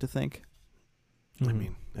 would like to think. I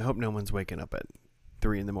mean, I hope no one's waking up at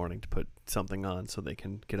 3 a.m. to put something on so they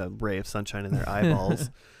can get a ray of sunshine in their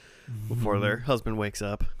eyeballs before their husband wakes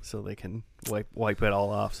up, so they can wipe it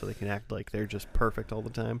all off, so they can act like they're just perfect all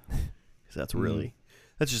the time. Because that's really,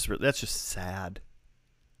 that's just sad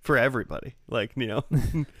for everybody. Like, Yeah,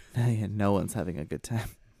 no one's having a good time.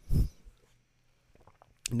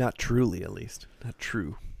 Not truly, at least. Not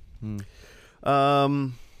true. I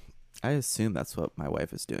assume that's what my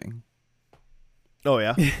wife is doing. Oh,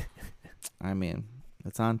 yeah? I mean,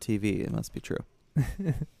 it's on TV. It must be true.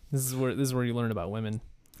 This is where you learn about women.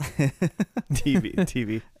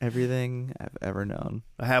 TV. Everything I've ever known.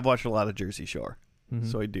 I have watched a lot of Jersey Shore,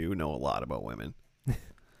 so I do know a lot about women.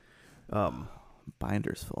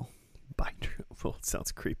 Binders full. Well, it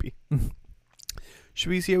sounds creepy. Should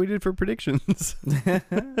we see how we did for predictions?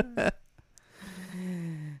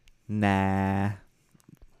 Nah.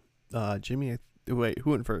 Jimmy, wait,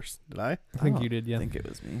 who went first? Did I? I think you did, yeah. I think it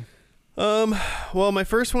was me. Well, my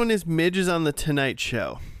first one is Midge is on the Tonight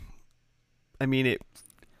Show. I mean,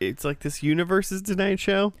 it's like this universe's Tonight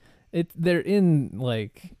Show. They're in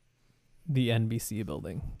like the NBC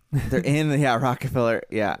building. They're in Rockefeller.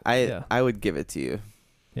 Yeah, I would give it to you.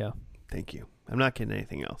 Yeah. Thank you. I'm not getting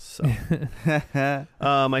anything else. So,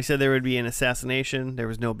 I said there would be an assassination. There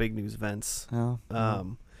was no big news events. Oh,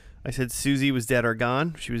 I said Susie was dead or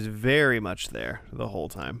gone. She was very much there the whole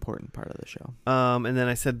time. important part of the show. And then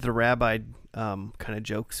I said the rabbi kind of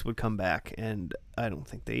jokes would come back, and I don't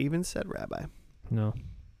think they even said rabbi. No.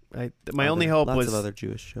 My only hope lots was of other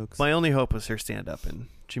Jewish jokes. My only hope was her stand up, and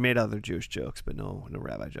she made other Jewish jokes, but no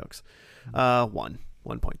rabbi jokes. 1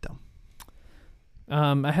 point though.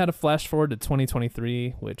 I had a flash forward to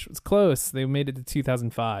 2023, which was close. They made it to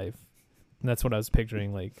 2005, and that's what I was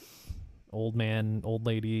picturing, like old man, old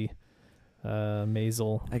lady,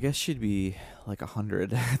 Maisel. I guess she'd be like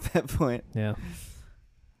 100 at that point. Yeah.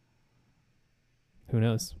 Who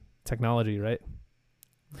knows? Technology, right?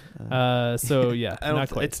 So yeah, not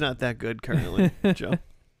quite. It's not that good currently, Joe.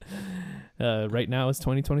 Right now is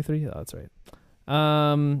 2023. Oh, that's right.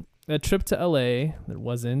 A trip to LA. There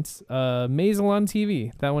wasn't. Maisel on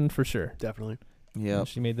TV. That one for sure. Definitely. Yeah.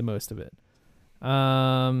 She made the most of it.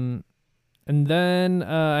 And then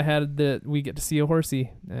I had we get to see a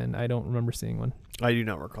horsey, and I don't remember seeing one. I do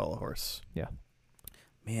not recall a horse. Yeah.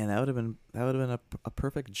 Man, that would have been a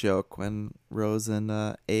perfect joke when Rose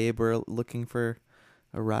and Abe were looking for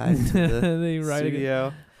a ride to the They ride a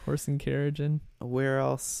studio. horse and carriage in. Where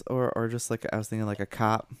else? Or just like I was thinking, like a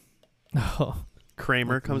cop. Oh,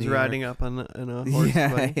 Kramer Like comes New York. riding up on a horse.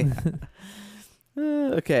 Yeah. buggy.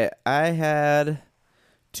 Okay, I had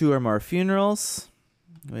 2 or more funerals.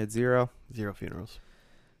 We had 0. 0 funerals.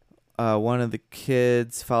 One of the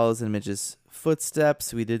kids follows in Midge's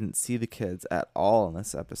footsteps. We didn't see the kids at all in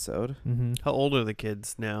this episode. mm-hmm. How old are the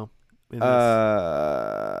kids now? In this?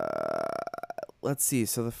 Let's see.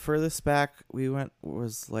 So the furthest back we went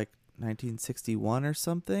was like 1961 or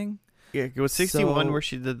something. Yeah, it was 61 so- where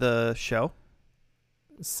she did the show.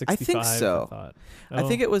 65, so. I thought. I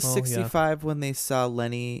think it was well, yeah. 65 when they saw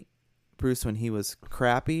Lenny Bruce when he was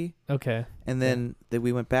crappy, Okay. and then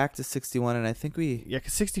we went back to 61, and I think we Yeah,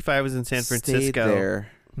 because 65 was in San stayed Francisco.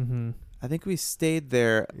 there. Mm-hmm. I think we stayed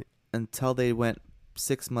there until they went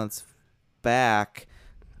 6 months back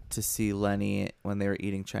to see Lenny when they were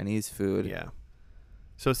eating Chinese food. Yeah.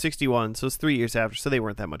 So 61. So it's 3 years after. So they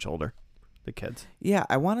weren't that much older, the kids. Yeah,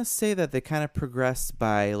 I want to say that they kind of progressed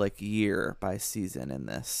by like year by season in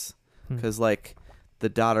this, because like the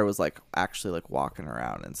daughter was like actually like walking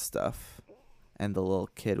around and stuff, and the little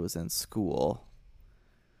kid was in school.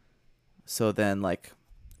 So then like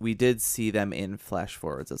we did see them in flash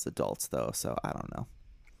forwards as adults though, so I don't know.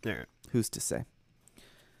 Yeah. Who's to say?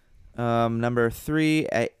 Number 3,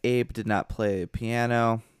 Abe did not play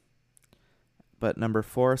piano. But number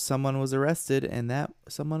 4, someone was arrested, and that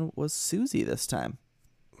someone was Susie this time,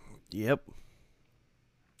 Yep.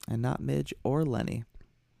 and not Midge or Lenny.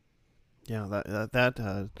 Yeah,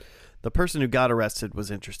 the person who got arrested was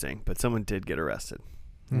interesting, but someone did get arrested.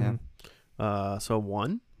 Yeah. So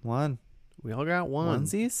 1. 1. We all got 1.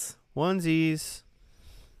 Onesies? Onesies.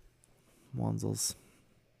 Wanzels.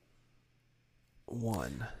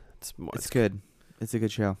 1. It's good. It's a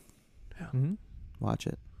good show. Mm-hmm. Watch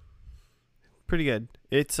it. Pretty good.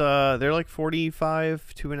 It's they're like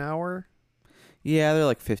 45 to an hour, Yeah, they're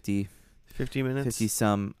like 50 minutes.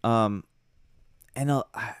 some. And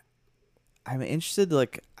I'm interested to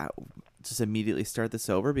like just immediately start this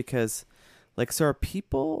over because like, so are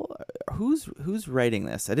people who's writing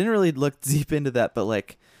this? I didn't really look deep into that, but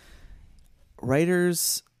like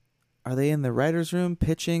writers, are they in the writer's room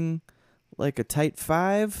pitching like a tight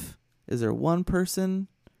 5? Is there one person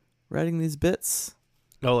writing these bits?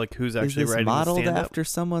 Oh, like who's actually Is this writing the modeled stand-up? after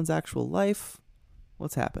someone's actual life?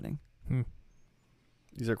 What's happening?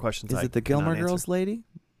 These are questions. Is I it the cannot Gilmore answer. Girls lady?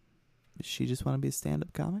 Does she just want to be a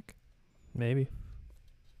stand-up comic? Maybe.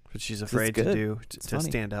 But she's It's afraid to good. do It's to funny.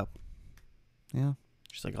 stand up. Yeah,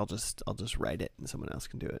 She's like, I'll just write it and someone else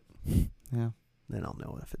can do it. yeah, Then I'll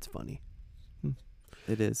know if it's funny.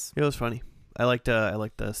 it is. It was funny. I liked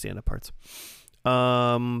the stand up parts.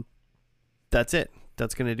 That's it.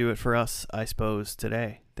 That's gonna do it for us, I suppose,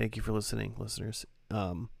 today. Thank you for listening, listeners.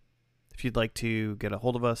 If you'd like to get a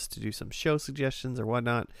hold of us to do some show suggestions or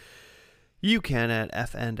whatnot, you can at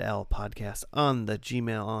FNL Podcast on the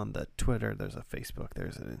Gmail, on the Twitter. There's a Facebook.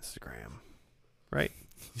 There's an Instagram. Right?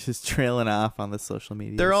 Just trailing off on the social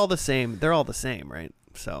media. They're all the same. They're all the same, right?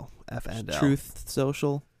 So FNL. Truth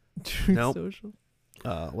Social. Truth Nope. Social.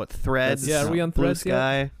 What Threads? Yeah, are we on Blue Threads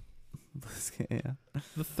yet? Sky. Yeah.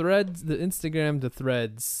 The Threads, the Instagram to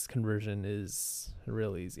Threads conversion is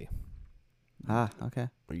real easy. Okay.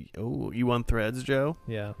 Oh, you on Threads, Joe?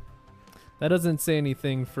 Yeah. That doesn't say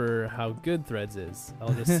anything for how good Threads is.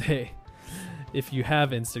 I'll just say if you have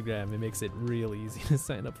Instagram, it makes it real easy to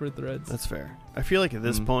sign up for Threads. That's fair. I feel like at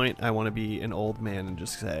this point, I want to be an old man and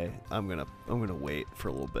just say I'm gonna wait for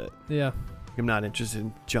a little bit. Yeah. I'm not interested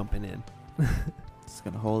in jumping in. Just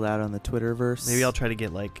gonna hold out on the Twitterverse. Maybe I'll try to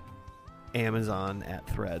get like Amazon at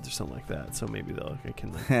Threads or something like that. So maybe I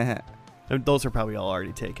can. Like, those are probably all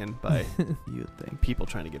already taken by You'd think. people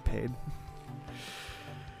trying to get paid.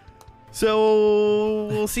 So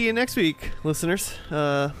we'll see you next week, listeners.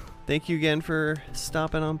 Thank you again for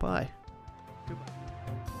stopping on by.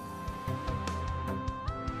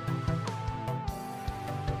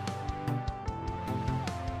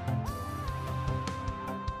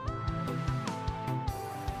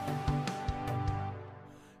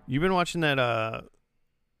 You've been watching that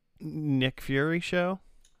Nick Fury show?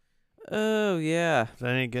 Oh yeah. Is that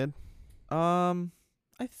any good?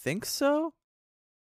 I think so.